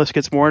rest of my list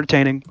gets more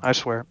entertaining. I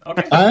swear.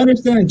 Okay. I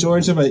understand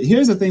Georgia, but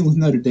here's the thing with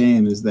Notre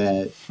Dame is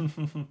that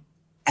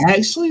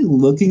actually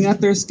looking at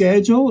their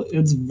schedule,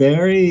 it's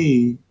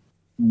very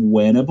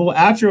winnable.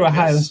 After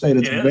Ohio State,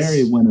 it's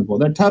very winnable.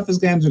 Their toughest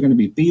games are going to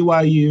be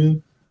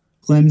BYU,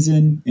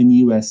 Clemson, and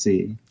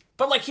USC.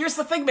 But, like, here's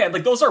the thing, man.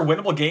 Like, those are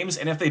winnable games,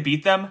 and if they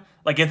beat them,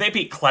 like, if they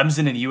beat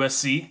Clemson and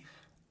USC,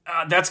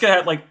 that's going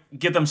to, like,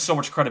 give them so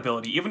much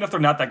credibility. Even if they're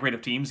not that great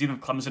of teams, even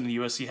if Clemson and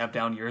USC have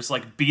down years,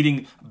 like,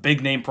 beating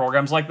big-name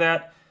programs like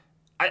that,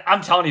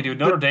 I'm telling you, dude,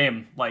 Notre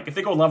Dame, like, if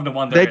they go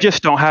 11-1, they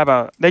just don't have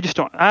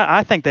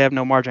I think they have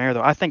no margin of error,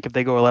 though. I think if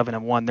they go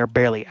 11-1, they're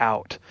barely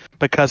out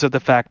because of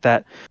the fact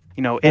that,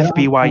 if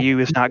BYU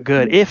is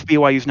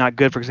not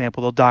good, for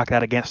example, they'll dock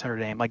that against Notre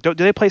Dame. Like, do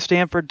they play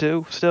Stanford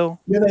too still?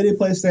 Yeah, they do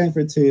play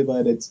Stanford too,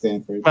 but it's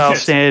Stanford. Well, it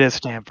is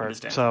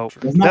Stanford. So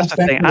that's the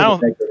thing. I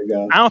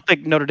don't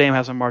think Notre Dame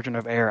has a margin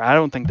of error. I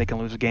don't think they can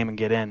lose a game and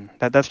get in.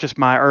 That's just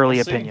my early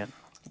opinion.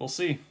 We'll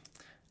see.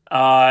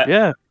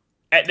 Yeah.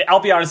 I'll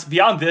be honest,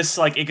 beyond this,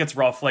 like, it gets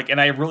rough. Like,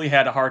 and I really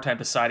had a hard time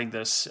deciding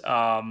this.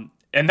 At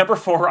number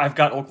 4, I've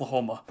got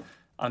Oklahoma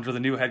under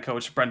the new head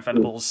coach, Brent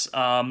Venables.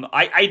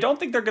 I don't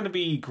think they're going to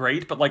be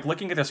great, but, like,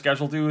 looking at their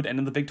schedule, dude, and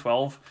in the Big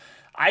 12,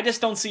 I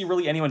just don't see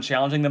really anyone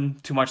challenging them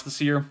too much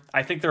this year.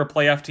 I think they're a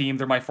playoff team.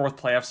 They're my 4th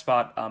playoff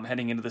spot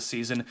heading into this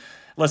season.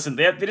 Listen,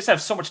 they just have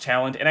so much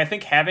talent, and I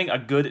think having a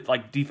good,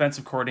 like,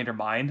 defensive coordinator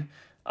mind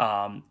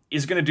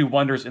is going to do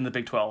wonders in the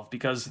Big 12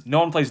 because no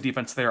one plays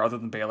defense there other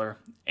than Baylor.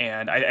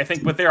 And I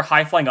think with their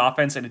high-flying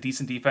offense and a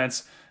decent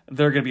defense,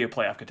 they're going to be a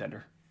playoff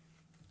contender.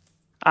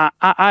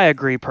 I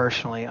agree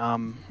personally.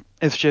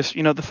 It's just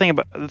the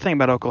thing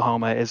about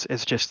Oklahoma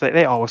is just that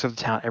they always have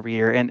the talent every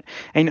year, and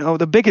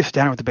the biggest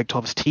downer with the Big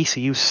 12 is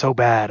TCU is so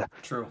bad.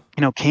 True.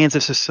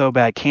 Kansas is so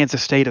bad.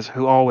 Kansas State is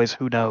who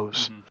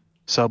knows. Mm-hmm.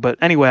 So, but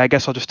anyway, I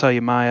guess I'll just tell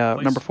you my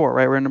number 4.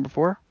 Right, we're in number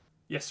 4.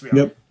 Yes, we are.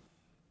 Yep.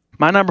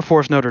 My number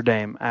 4 is Notre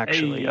Dame.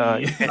 Actually,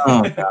 hey.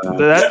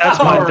 That's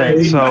my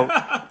thing. So.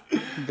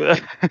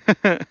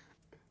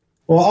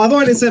 Well, I've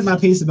already said my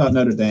piece about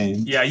Notre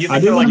Dame. Yeah, you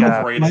think they're like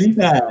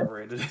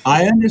overrated.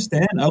 I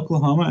understand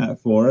Oklahoma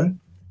at 4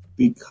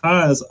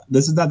 because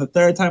this is not the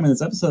 3rd time in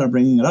this episode I'm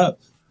bringing it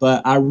up,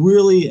 but I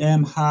really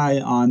am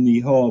high on the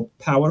whole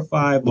Power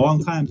 5,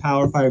 longtime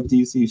Power 5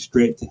 DC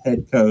straight to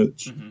head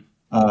coach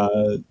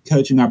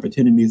coaching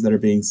opportunities that are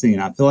being seen.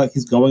 I feel like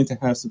he's going to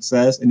have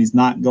success, and he's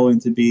not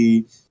going to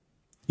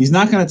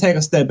take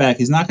a step back.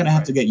 He's not going to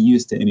have to get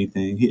used to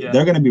anything.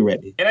 They're going to be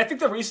ready. And I think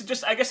the reason,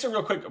 I guess to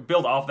real quick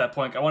build off that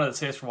point, I wanted to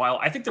say this for a while.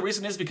 I think the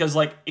reason is because,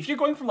 like, if you're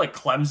going from, like,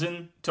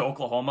 Clemson to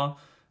Oklahoma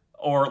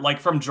or, like,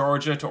 from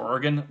Georgia to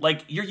Oregon,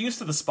 like, you're used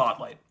to the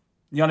spotlight.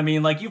 You know what I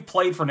mean? Like, you've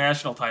played for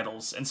national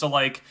titles. And so,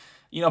 like,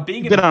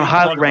 being been on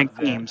highly ranked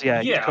teams.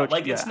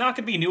 It's not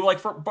going to be new.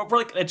 Like, but for,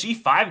 like, a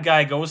G5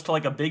 guy goes to,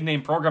 like, a big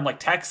name program like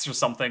Texas or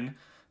something,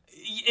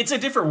 it's a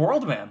different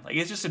world, man. Like,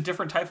 it's just a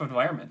different type of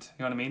environment.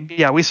 You know what I mean?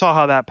 Yeah, we saw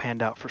how that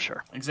panned out for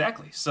sure.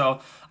 Exactly.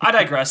 So I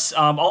digress.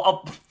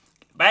 I'll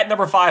at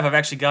number 5, I've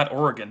actually got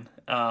Oregon.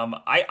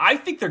 I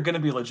think they're going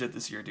to be legit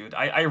this year, dude.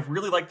 I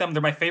really like them.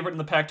 They're my favorite in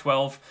the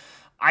Pac-12.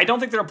 I don't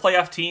think they're a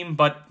playoff team,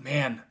 but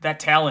man, that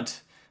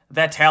talent.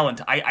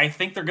 I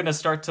think they're going to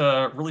start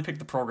to really pick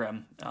the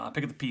program,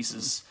 pick up the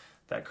pieces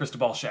that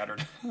Cristobal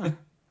shattered.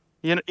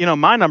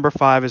 My number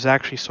 5 is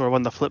actually sort of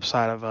on the flip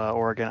side of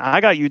Oregon.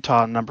 I got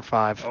Utah on number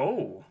 5.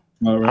 Oh,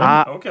 all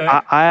right. Okay.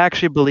 I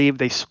actually believe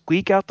they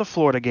squeak out the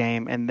Florida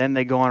game and then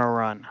they go on a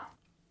run.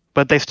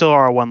 But they still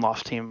are a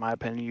one-loss team, in my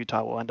opinion.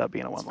 Utah will end up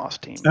being a one-loss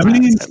team. I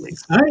mean,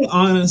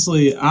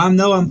 I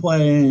know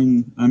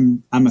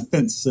I'm a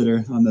fence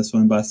sitter on this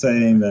one by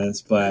saying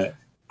this, but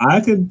I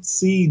could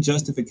see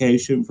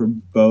justification for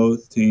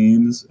both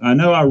teams. I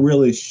know I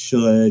really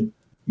should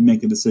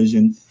make a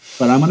decision,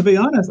 but I'm going to be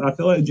honest. I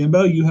feel like,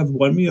 Jimbo, you have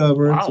won me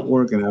over to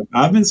Oregon.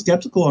 I've been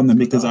skeptical on them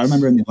because I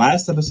remember in the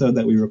last episode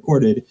that we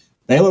recorded,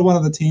 They were one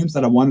of the teams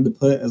that I wanted to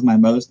put as my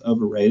most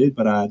overrated,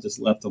 but I just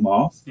left them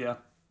off. Yeah.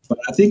 But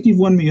I think you've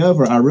won me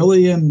over. I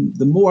really am.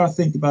 The more I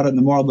think about it,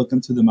 the more I look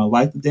into them. I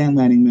like the Dan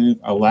Lanning move.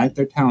 I like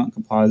their talent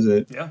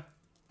composite. Yeah.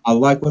 I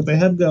like what they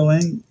have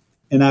going.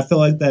 And I feel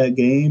like that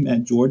game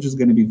at Georgia is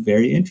going to be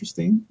very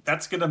interesting.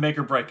 That's going to make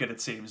or break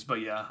it seems. But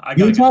yeah, I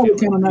got Utah, a good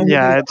feeling.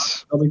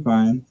 they'll be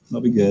fine.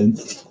 They'll be good.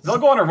 They'll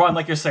go on a run,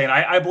 like you're saying.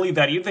 I believe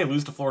that. Even if they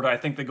lose to Florida, I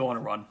think they go on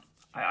a run.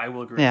 I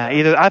will agree. Yeah,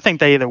 with that. I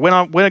think they either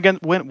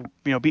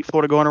beat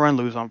Florida, go on a run,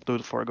 lose to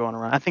Florida, go on a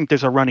run. I think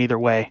there's a run either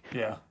way.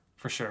 Yeah,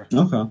 for sure.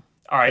 Okay. All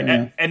right,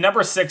 Yeah. and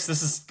number 6,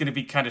 this is going to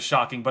be kind of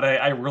shocking, but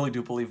I really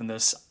do believe in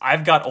this.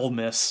 I've got Ole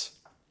Miss.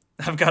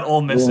 I've got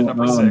Ole Miss at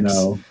number 6.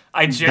 No.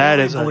 I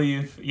genuinely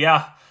believe.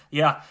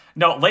 Yeah.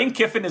 No, Lane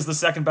Kiffin is the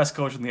second best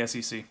coach in the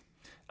SEC.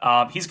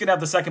 He's going to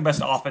have the second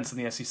best offense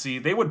in the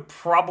SEC. They would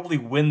probably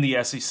win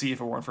the SEC if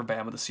it weren't for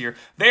Bama this year.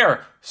 They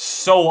are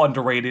so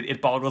underrated.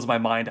 It boggles my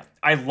mind.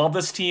 I love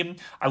this team.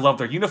 I love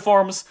their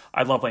uniforms.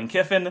 I love Lane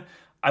Kiffin.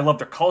 I love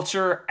their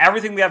culture.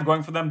 Everything they have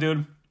going for them,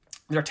 dude.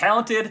 They're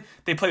talented.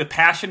 They play with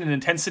passion and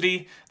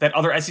intensity that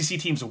other SEC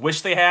teams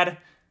wish they had.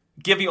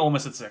 Give me Ole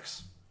Miss at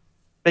 6.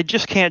 They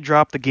just can't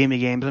drop the gimme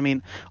games. I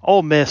mean,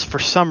 Ole Miss, for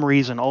some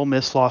reason, Ole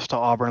Miss lost to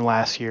Auburn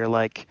last year.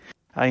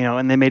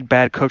 And they made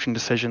bad coaching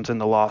decisions in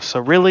the loss. So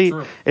really,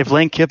 True. if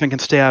Lane Kiffin can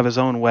stay out of his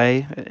own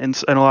way in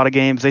a lot of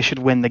games, they should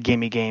win the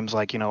gimme games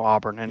like,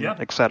 Auburn and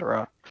et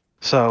cetera.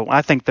 So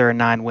I think they're a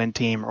 9-win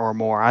team or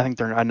more. I think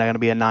they're going to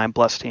be a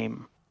 9+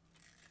 team.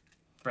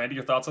 Randy,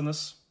 your thoughts on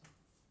this?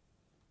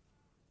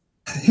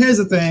 Here's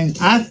the thing.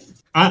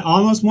 I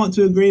almost want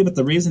to agree, but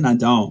the reason I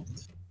don't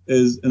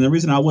and the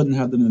reason I wouldn't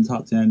have them in the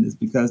top 10 is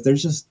because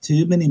there's just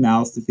too many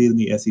mouths to feed in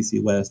the SEC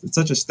West. It's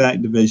such a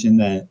stacked division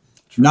that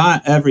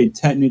not every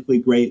technically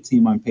great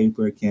team on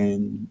paper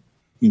can,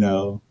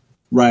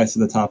 rise to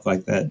the top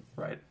like that.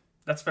 Right.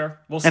 That's fair.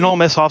 We'll see. And Ole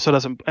Miss also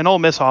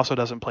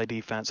doesn't play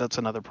defense. That's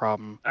another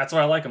problem. That's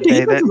why I like them.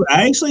 Defense was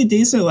actually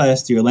decent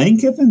last year. Lane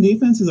Kiffin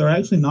defenses are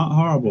actually not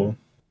horrible.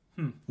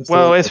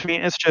 Well,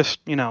 it's just,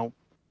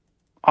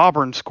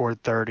 Auburn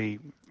scored 30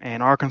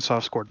 and Arkansas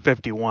scored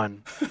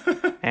 51.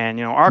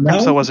 And,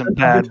 Arkansas wasn't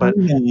bad,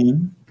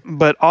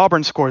 but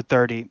Auburn scored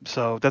 30.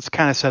 So that's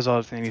kind of says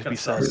all that needs to be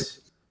said.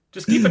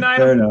 Just keep an eye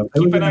on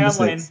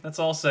Lane. That's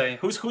all I'll say.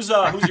 Who's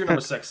your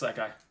number 6, that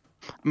guy?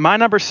 My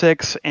number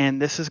 6,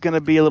 and this is going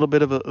to be a little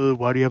bit of a,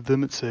 why do you have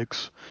them at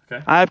 6?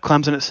 Okay. I have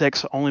Clemson at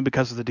 6 only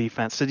because of the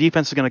defense. The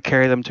defense is going to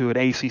carry them to an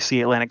ACC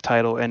Atlantic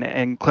title,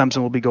 and Clemson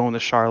will be going to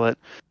Charlotte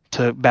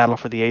to battle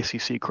for the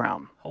ACC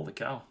crown. Holy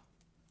cow.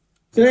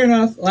 Fair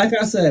enough. Like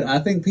I said, I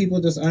think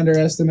people just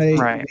underestimate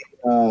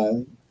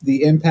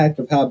the impact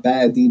of how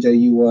bad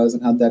DJU was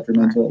and how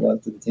detrimental it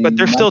was to the team. But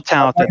they're still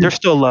talented. They're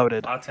still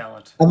loaded. A lot of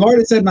talent. I've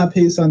already said my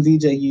piece on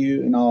DJU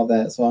and all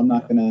that, so I'm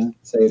not going to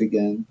say it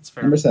again. That's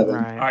fair. Number 7.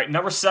 All right,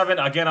 number 7.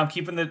 Again, I'm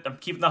keeping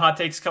the hot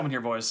takes coming here,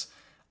 boys.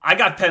 I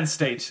got Penn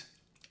State.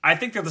 I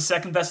think they're the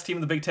second best team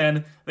in the Big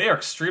Ten. They are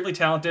extremely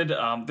talented.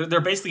 They're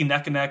basically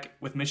neck and neck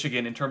with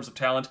Michigan in terms of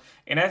talent,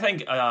 and I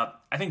think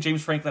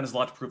James Franklin has a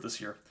lot to prove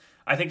this year.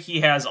 I think he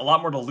has a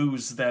lot more to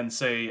lose than,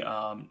 say,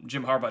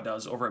 Jim Harbaugh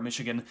does over at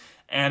Michigan.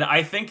 And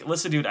I think,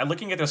 listen, dude, I'm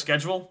looking at their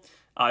schedule.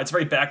 It's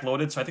very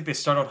backloaded, so I think they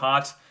start out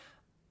hot.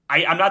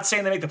 I'm not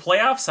saying they make the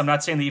playoffs. I'm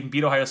not saying they even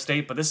beat Ohio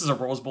State, but this is a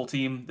Rose Bowl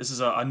team. This is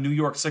a New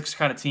York 6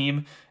 kind of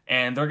team,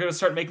 and they're going to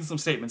start making some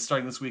statements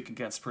starting this week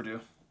against Purdue.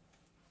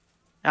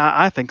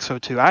 I think so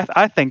too.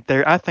 I think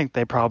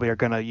they probably are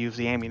going to use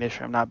the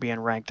ammunition of not being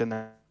ranked in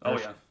their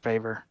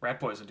favor. Rat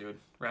poison, dude.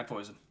 Rat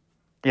poison.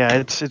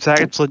 Yeah,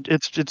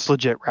 it's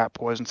legit rat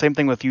poison. Same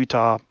thing with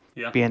Utah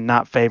being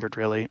not favored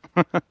really.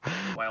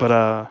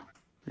 But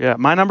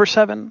my number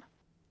 7.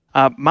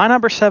 My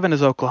number 7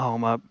 is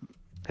Oklahoma.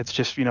 It's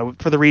just,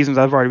 for the reasons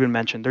I've already been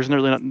mentioned. There's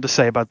really nothing to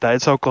say about that.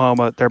 It's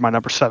Oklahoma. They're my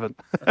number 7.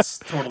 That's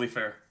totally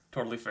fair.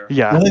 Totally fair.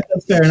 Yeah. I think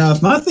that's fair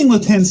enough. My thing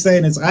with Penn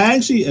State is I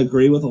actually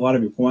agree with a lot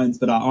of your points,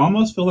 but I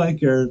almost feel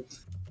like you're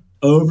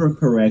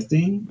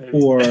overcorrecting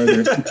for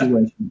their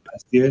situation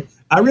last year.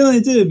 I really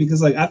do,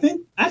 because I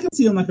think I can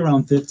see them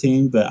around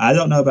 15, but I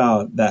don't know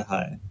about that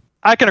high.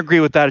 I can agree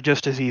with that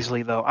just as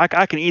easily, though.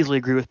 I can easily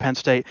agree with Penn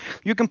State.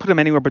 You can put them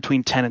anywhere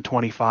between 10 and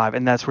 25,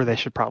 and that's where they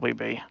should probably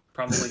be.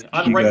 Probably.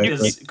 Unranked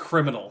is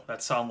criminal.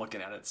 That's how I'm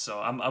looking at it. So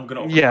I'm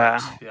going to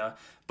overcorrect. Yeah.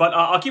 But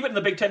I'll keep it in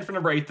the Big Ten for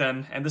number 8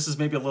 then, and this is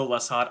maybe a little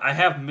less hot. I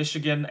have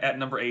Michigan at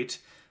number 8.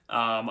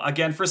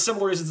 Again, for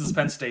similar reasons as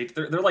Penn State.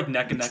 They're like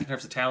neck and neck in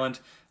terms of talent.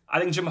 I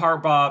think Jim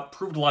Harbaugh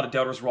proved a lot of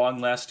doubters wrong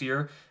last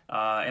year,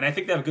 and I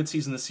think they have a good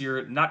season this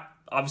year. Not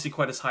obviously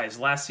quite as high as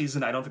last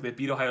season. I don't think they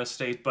beat Ohio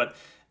State, but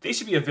they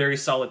should be a very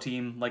solid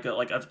team, like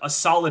a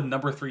solid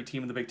number 3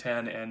 team in the Big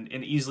Ten, and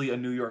easily a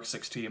New York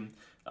 6 team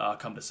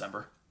come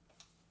December.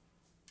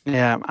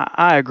 Yeah,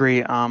 I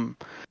agree.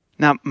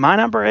 Now my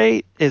number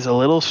 8 is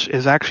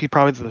actually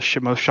probably the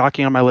most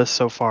shocking on my list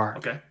so far.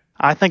 Okay.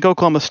 I think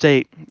Oklahoma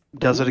State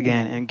does it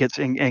again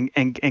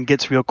and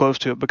gets real close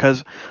to it,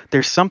 because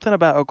there's something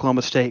about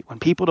Oklahoma State. When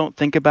people don't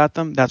think about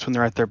them, that's when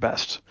they're at their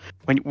best.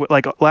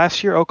 Like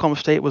last year, Oklahoma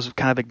State was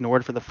kind of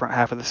ignored for the front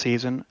half of the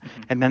season,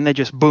 and then they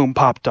just boom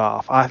popped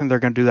off. I think they're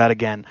going to do that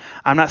again.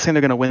 I'm not saying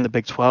they're going to win the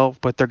Big 12,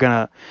 but they're going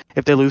to.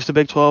 If they lose the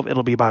Big 12,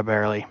 it'll be by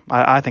barely.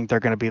 I think they're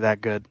going to be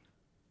that good.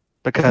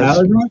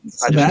 Because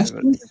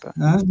Sebastian,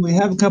 we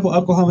have a couple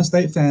Oklahoma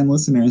State fan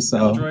listeners,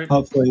 so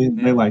hopefully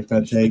they like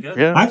that take.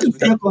 Yeah. I could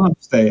say Oklahoma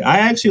State. I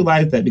actually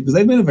like that because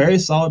they've been a very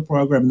solid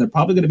program, and they're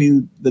probably going to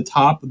be the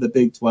top of the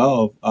Big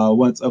 12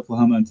 once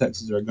Oklahoma and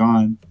Texas are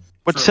gone.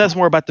 Which says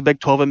more about the Big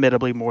 12,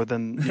 admittedly, more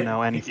than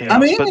anything else. I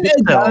mean,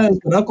 it does,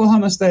 but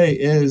Oklahoma State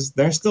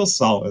they're still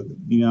solid,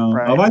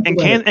 Right.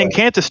 And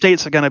Kansas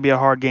State's going to be a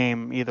hard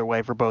game either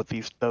way for both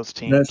those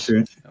teams. That's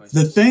true.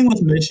 The thing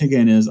with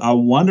Michigan is I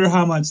wonder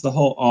how much the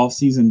whole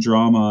offseason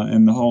drama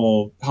and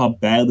how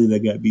badly they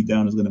got beat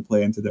down is going to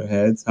play into their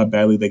heads, how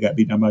badly they got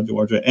beat down by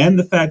Georgia. And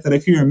the fact that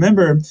if you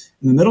remember,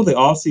 in the middle of the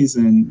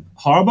offseason,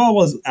 Harbaugh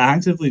was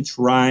actively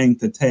trying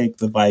to take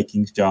the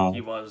Vikings job.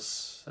 He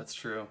was. That's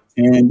true.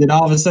 And then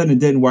all of a sudden it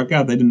didn't work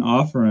out. They didn't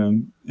offer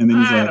him. And then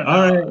he's like,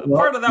 all right. Well,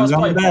 part of that was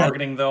probably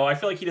bargaining, though. I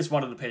feel like he just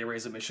wanted the pay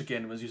raise at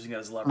Michigan and was using it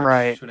as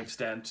leverage to an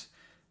extent.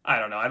 I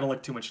don't know. I don't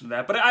look too much into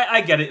that. But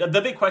I get it.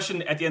 The big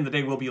question at the end of the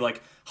day will be,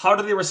 like, how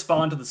do they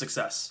respond to the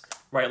success?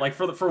 Right? Like,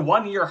 for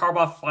 1 year,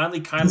 Harbaugh finally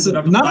kind of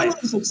up to the not only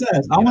the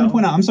success. I want to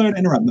point out, I'm sorry to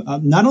interrupt.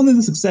 Not only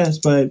the success,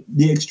 but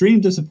the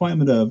extreme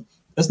disappointment of,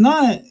 it's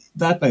not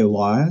that they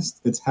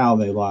lost, it's how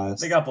they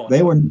lost. They got blown.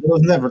 It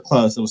was never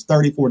close. It was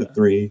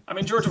 34-3. I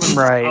mean, Georgia was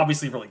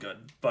obviously really good,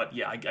 but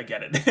yeah, I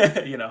get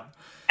it.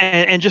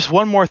 And just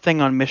one more thing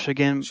on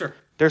Michigan. Sure.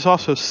 There's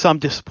also some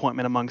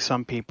disappointment among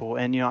some people,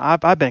 and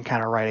I've been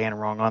kind of right and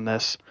wrong on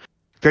this.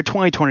 Their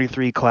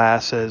 2023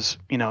 class is,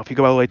 if you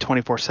go all the way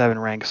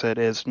 24/7 ranks it,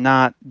 is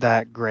not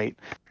that great.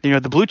 The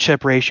blue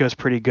chip ratio is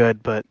pretty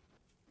good, but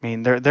I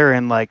mean, they're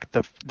in like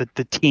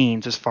the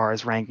teens as far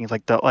as rankings,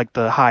 like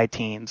the high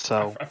teens.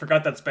 So I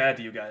forgot that's bad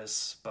to you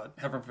guys, but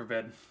heaven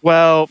forbid.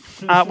 Well,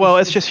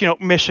 it's just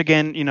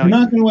Michigan. You're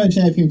not going to win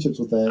championships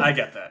with that. I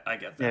get that.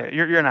 Yeah,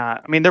 you're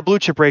not. I mean, their blue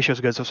chip ratio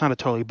is good, so it's not a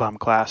totally bum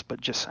class. But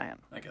just saying.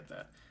 I get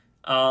that.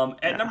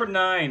 At number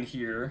 9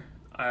 here,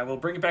 I will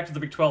bring it back to the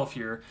Big 12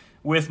 here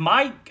with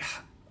my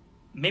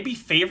maybe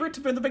favorite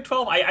to win the Big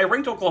 12. I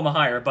ranked Oklahoma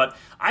higher, but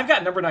I've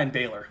got number 9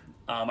 Baylor.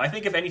 I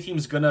think if any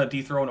team's going to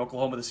dethrone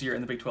Oklahoma this year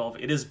in the Big 12,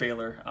 it is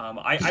Baylor.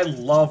 I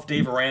love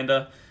Dave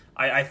Aranda.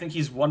 I think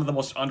he's one of the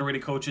most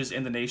underrated coaches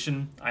in the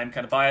nation. I'm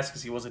kind of biased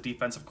because he was a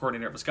defensive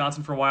coordinator at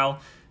Wisconsin for a while.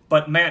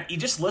 But, man, you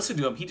just listen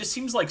to him. He just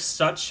seems like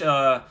such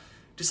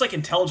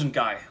intelligent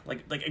guy.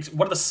 Like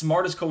one of the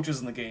smartest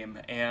coaches in the game.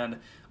 And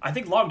I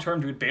think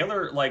long-term, dude,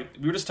 Baylor, like,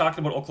 we were just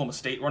talking about Oklahoma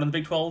State running the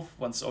Big 12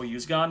 once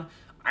OU's gone.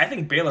 I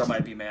think Baylor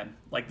might be, man.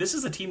 Like, this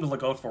is a team to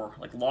look out for,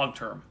 like,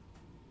 long-term.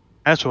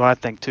 That's what I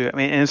think too. I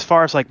mean, and as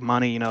far as like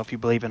money, if you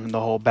believe in the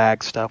whole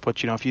bag stuff,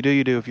 which if you do,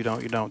 you do. If you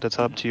don't, you don't. That's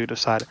up to you to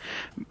decide.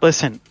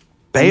 Listen,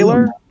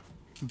 Baylor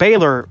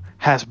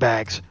has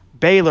bags.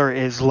 Baylor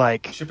is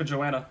like Chip and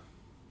Joanna.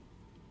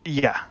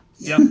 Yeah.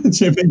 Yep.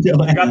 Chip and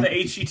Joanna. I got the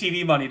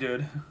HGTV money,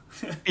 dude.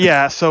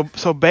 Yeah. So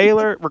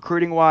Baylor,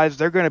 recruiting wise,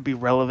 they're going to be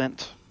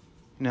relevant.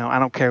 I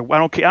don't care. I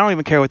don't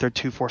even care what their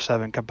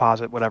 247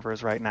 composite whatever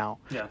is right now.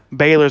 Yeah.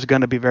 Baylor's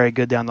going to be very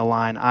good down the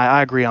line.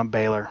 I agree on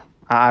Baylor.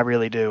 I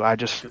really do.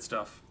 Good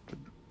stuff.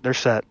 They're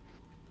set.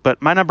 But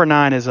my number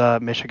 9 is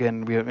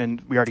Michigan. We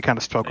already kind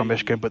of spoke on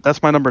Michigan, but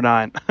that's my number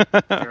 9.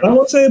 What I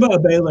will say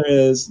about Baylor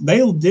is they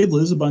did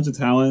lose a bunch of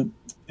talent,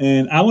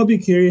 and I would be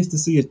curious to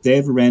see if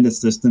Dave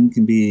Aranda's system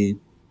can be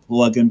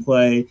plug and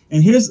play.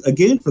 And here's,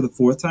 again, for the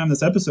 4th time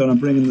this episode, I'm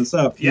bringing this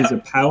up. He's a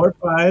Power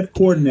 5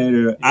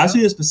 coordinator. Yeah. I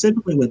see it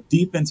specifically with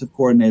defensive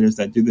coordinators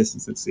that do this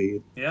and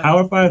succeed. Yeah.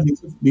 Power 5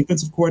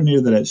 defensive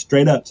coordinator that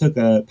straight up took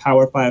a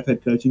Power 5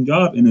 head coaching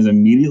job and is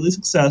immediately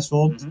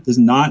successful, does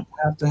not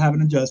have to have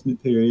an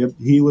adjustment period.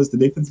 He was the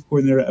defensive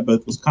coordinator at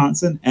both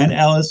Wisconsin and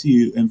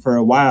LSU, and for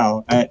a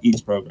while at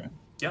each program.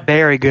 Yeah.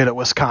 Very good at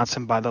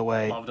Wisconsin, by the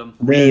way. Loved him.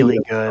 Really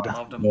good.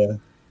 Loved him. Yeah.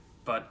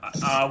 But,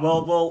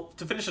 well,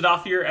 to finish it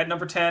off here at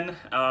number 10,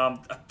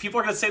 people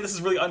are going to say this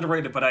is really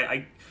underrated, but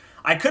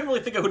I couldn't really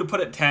think of who to put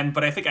at 10,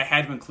 but I think I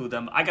had to include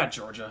them. I got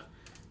Georgia.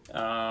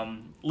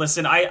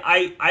 Listen,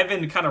 I've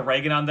been kind of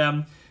ragging on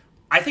them.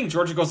 I think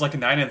Georgia goes like a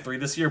 9-3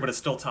 this year, but it's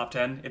still top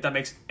 10, if that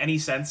makes any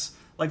sense.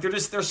 Like, they're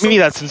so me,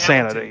 that's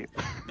talented. insanity.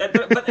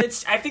 But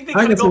I think they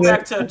kind of go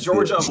back to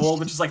Georgia of old,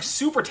 which is like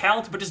super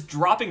talented, but just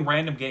dropping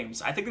random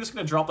games. I think they're just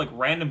going to drop like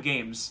random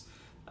games.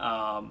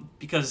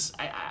 Because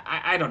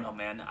I don't know,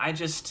 man.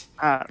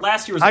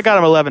 Last year was. I got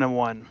them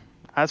 11-1.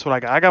 That's what I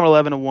got. I got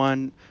them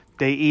 11-1.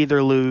 They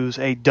either lose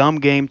a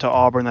dumb game to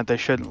Auburn that they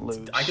shouldn't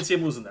lose. I can see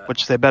them losing that,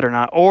 which they better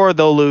not, or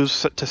they'll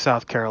lose to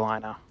South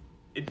Carolina,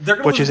 they're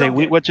going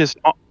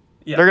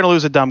to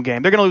lose a dumb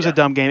game. They're going to lose a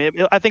dumb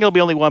game. I think it'll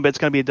be only one, but it's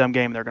going to be a dumb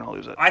game. And they're going to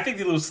lose it. I think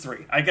they lose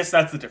 3. I guess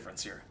that's the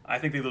difference here. I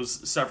think they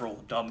lose several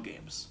dumb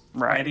games.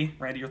 Right.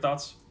 Randy, your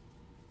thoughts?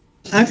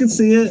 I could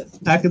see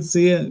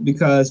it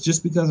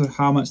because of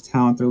how much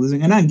talent they're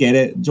losing. And I get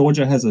it.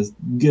 Georgia has a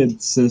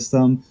good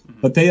system,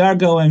 but they are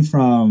going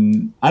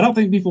from, I don't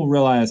think people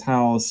realize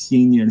how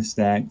senior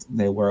stacked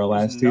they were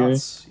last year.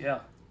 Yeah.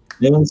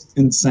 It was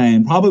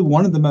insane. Probably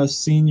one of the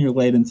most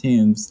senior-laden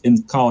teams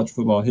in college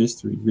football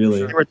history,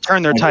 really. They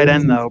returned their tight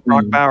end, though.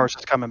 Brock Bowers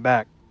is coming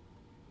back.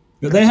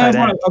 They have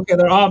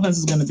their offense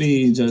is going to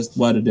be just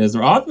what it is.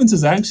 Their offense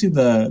is actually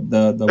the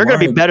They're going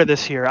to be better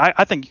this year.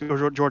 I think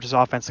Georgia's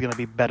offense is going to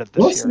be better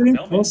this year.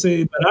 We'll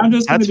see. But I'm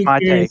just going to be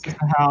curious as to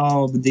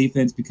how the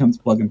defense becomes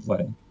plug and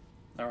play.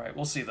 All right,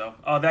 we'll see, though.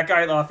 That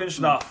guy, finish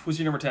it off. Who's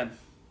your number 10?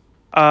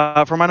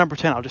 For my number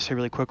 10, I'll just say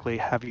really quickly,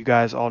 have you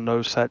guys all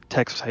noticed that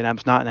Texas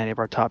A&M's not in any of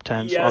our top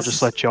 10? Yes. So I'll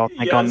just let y'all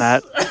think on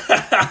that.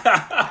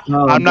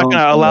 I'm not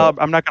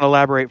going to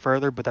elaborate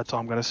further, but that's all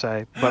I'm going to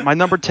say. But my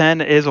number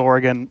 10 is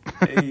Oregon.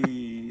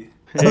 Hey.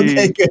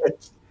 Okay, good.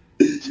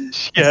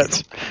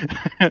 Yes.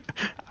 I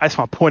just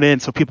want to point in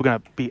so people are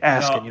going to be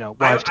asking,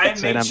 why is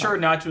Texas A&M? I made sure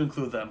not to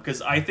include them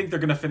because I think they're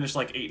going to finish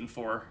like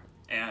 8-4.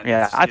 And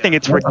I think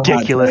it's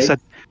ridiculous.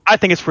 I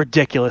think it's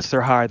ridiculous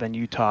they're higher than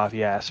Utah, if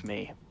you ask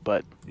me.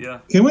 But yeah,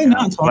 can we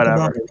not talk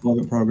about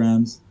irrelevant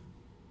programs?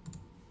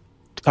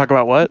 Talk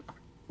about what?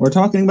 We're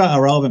talking about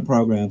irrelevant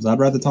programs. I'd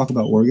rather talk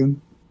about Oregon.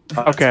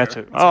 Okay, that's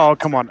it. Oh,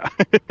 come on.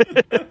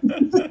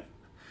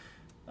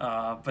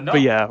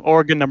 But yeah,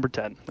 Oregon number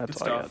 10.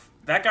 That's all I got.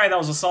 That guy, that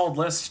was a solid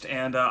list,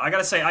 and I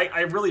gotta say, I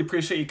really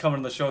appreciate you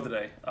coming to the show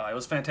today. It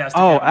was fantastic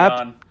having you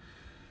on.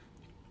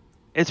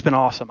 It's been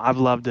awesome. I've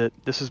loved it.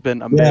 This has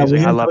been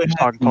amazing. I love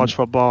talking college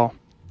football.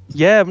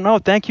 Yeah, no,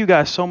 thank you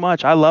guys so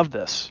much. I love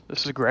this.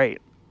 This is great.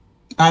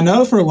 I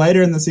know for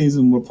later in the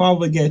season, we'll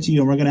probably get you,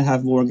 and we're going to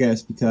have more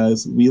guests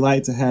because we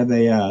like to have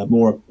a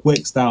more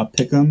quick style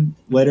pick 'em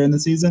later in the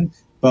season.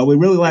 But we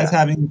really liked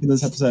having you for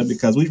this episode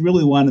because we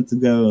really wanted to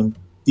go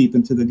deep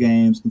into the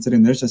games,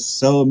 considering there's just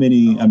so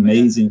many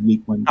amazing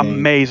week 1 games.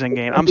 Amazing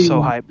game. I'm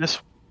so hyped.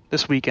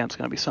 This weekend's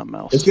going to be something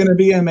else. It's going to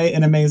be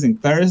an amazing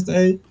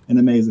Thursday, an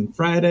amazing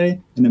Friday,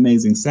 an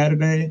amazing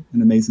Saturday,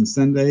 an amazing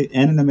Sunday,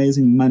 and an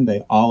amazing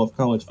Monday. All of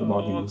college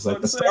football games.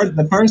 Like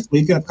the first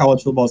weekend of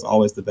college football is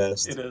always the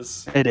best. It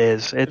is. It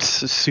is. It's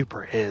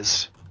super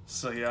is.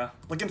 So yeah,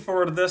 looking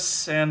forward to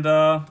this, and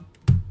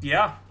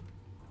yeah.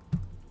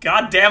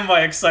 God damn, am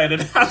I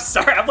excited. I'm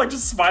sorry. I'm like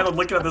just smiling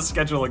looking at the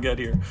schedule again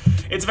here.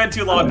 It's been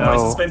too long,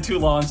 boys. It's been too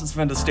long since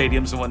we've been to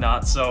stadiums and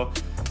whatnot. So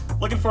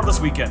looking forward to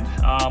this weekend.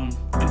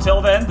 Until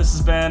then, this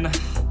has been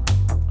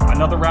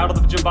another round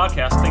of the Gym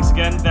Podcast. Thanks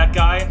again, that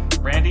guy,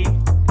 Randy.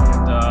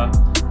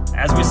 And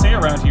as we say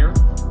around here,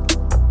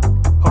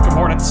 hook 'em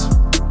Hornets.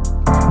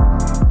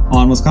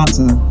 On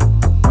Wisconsin.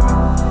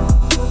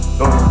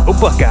 Oh,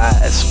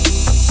 Buckeyes.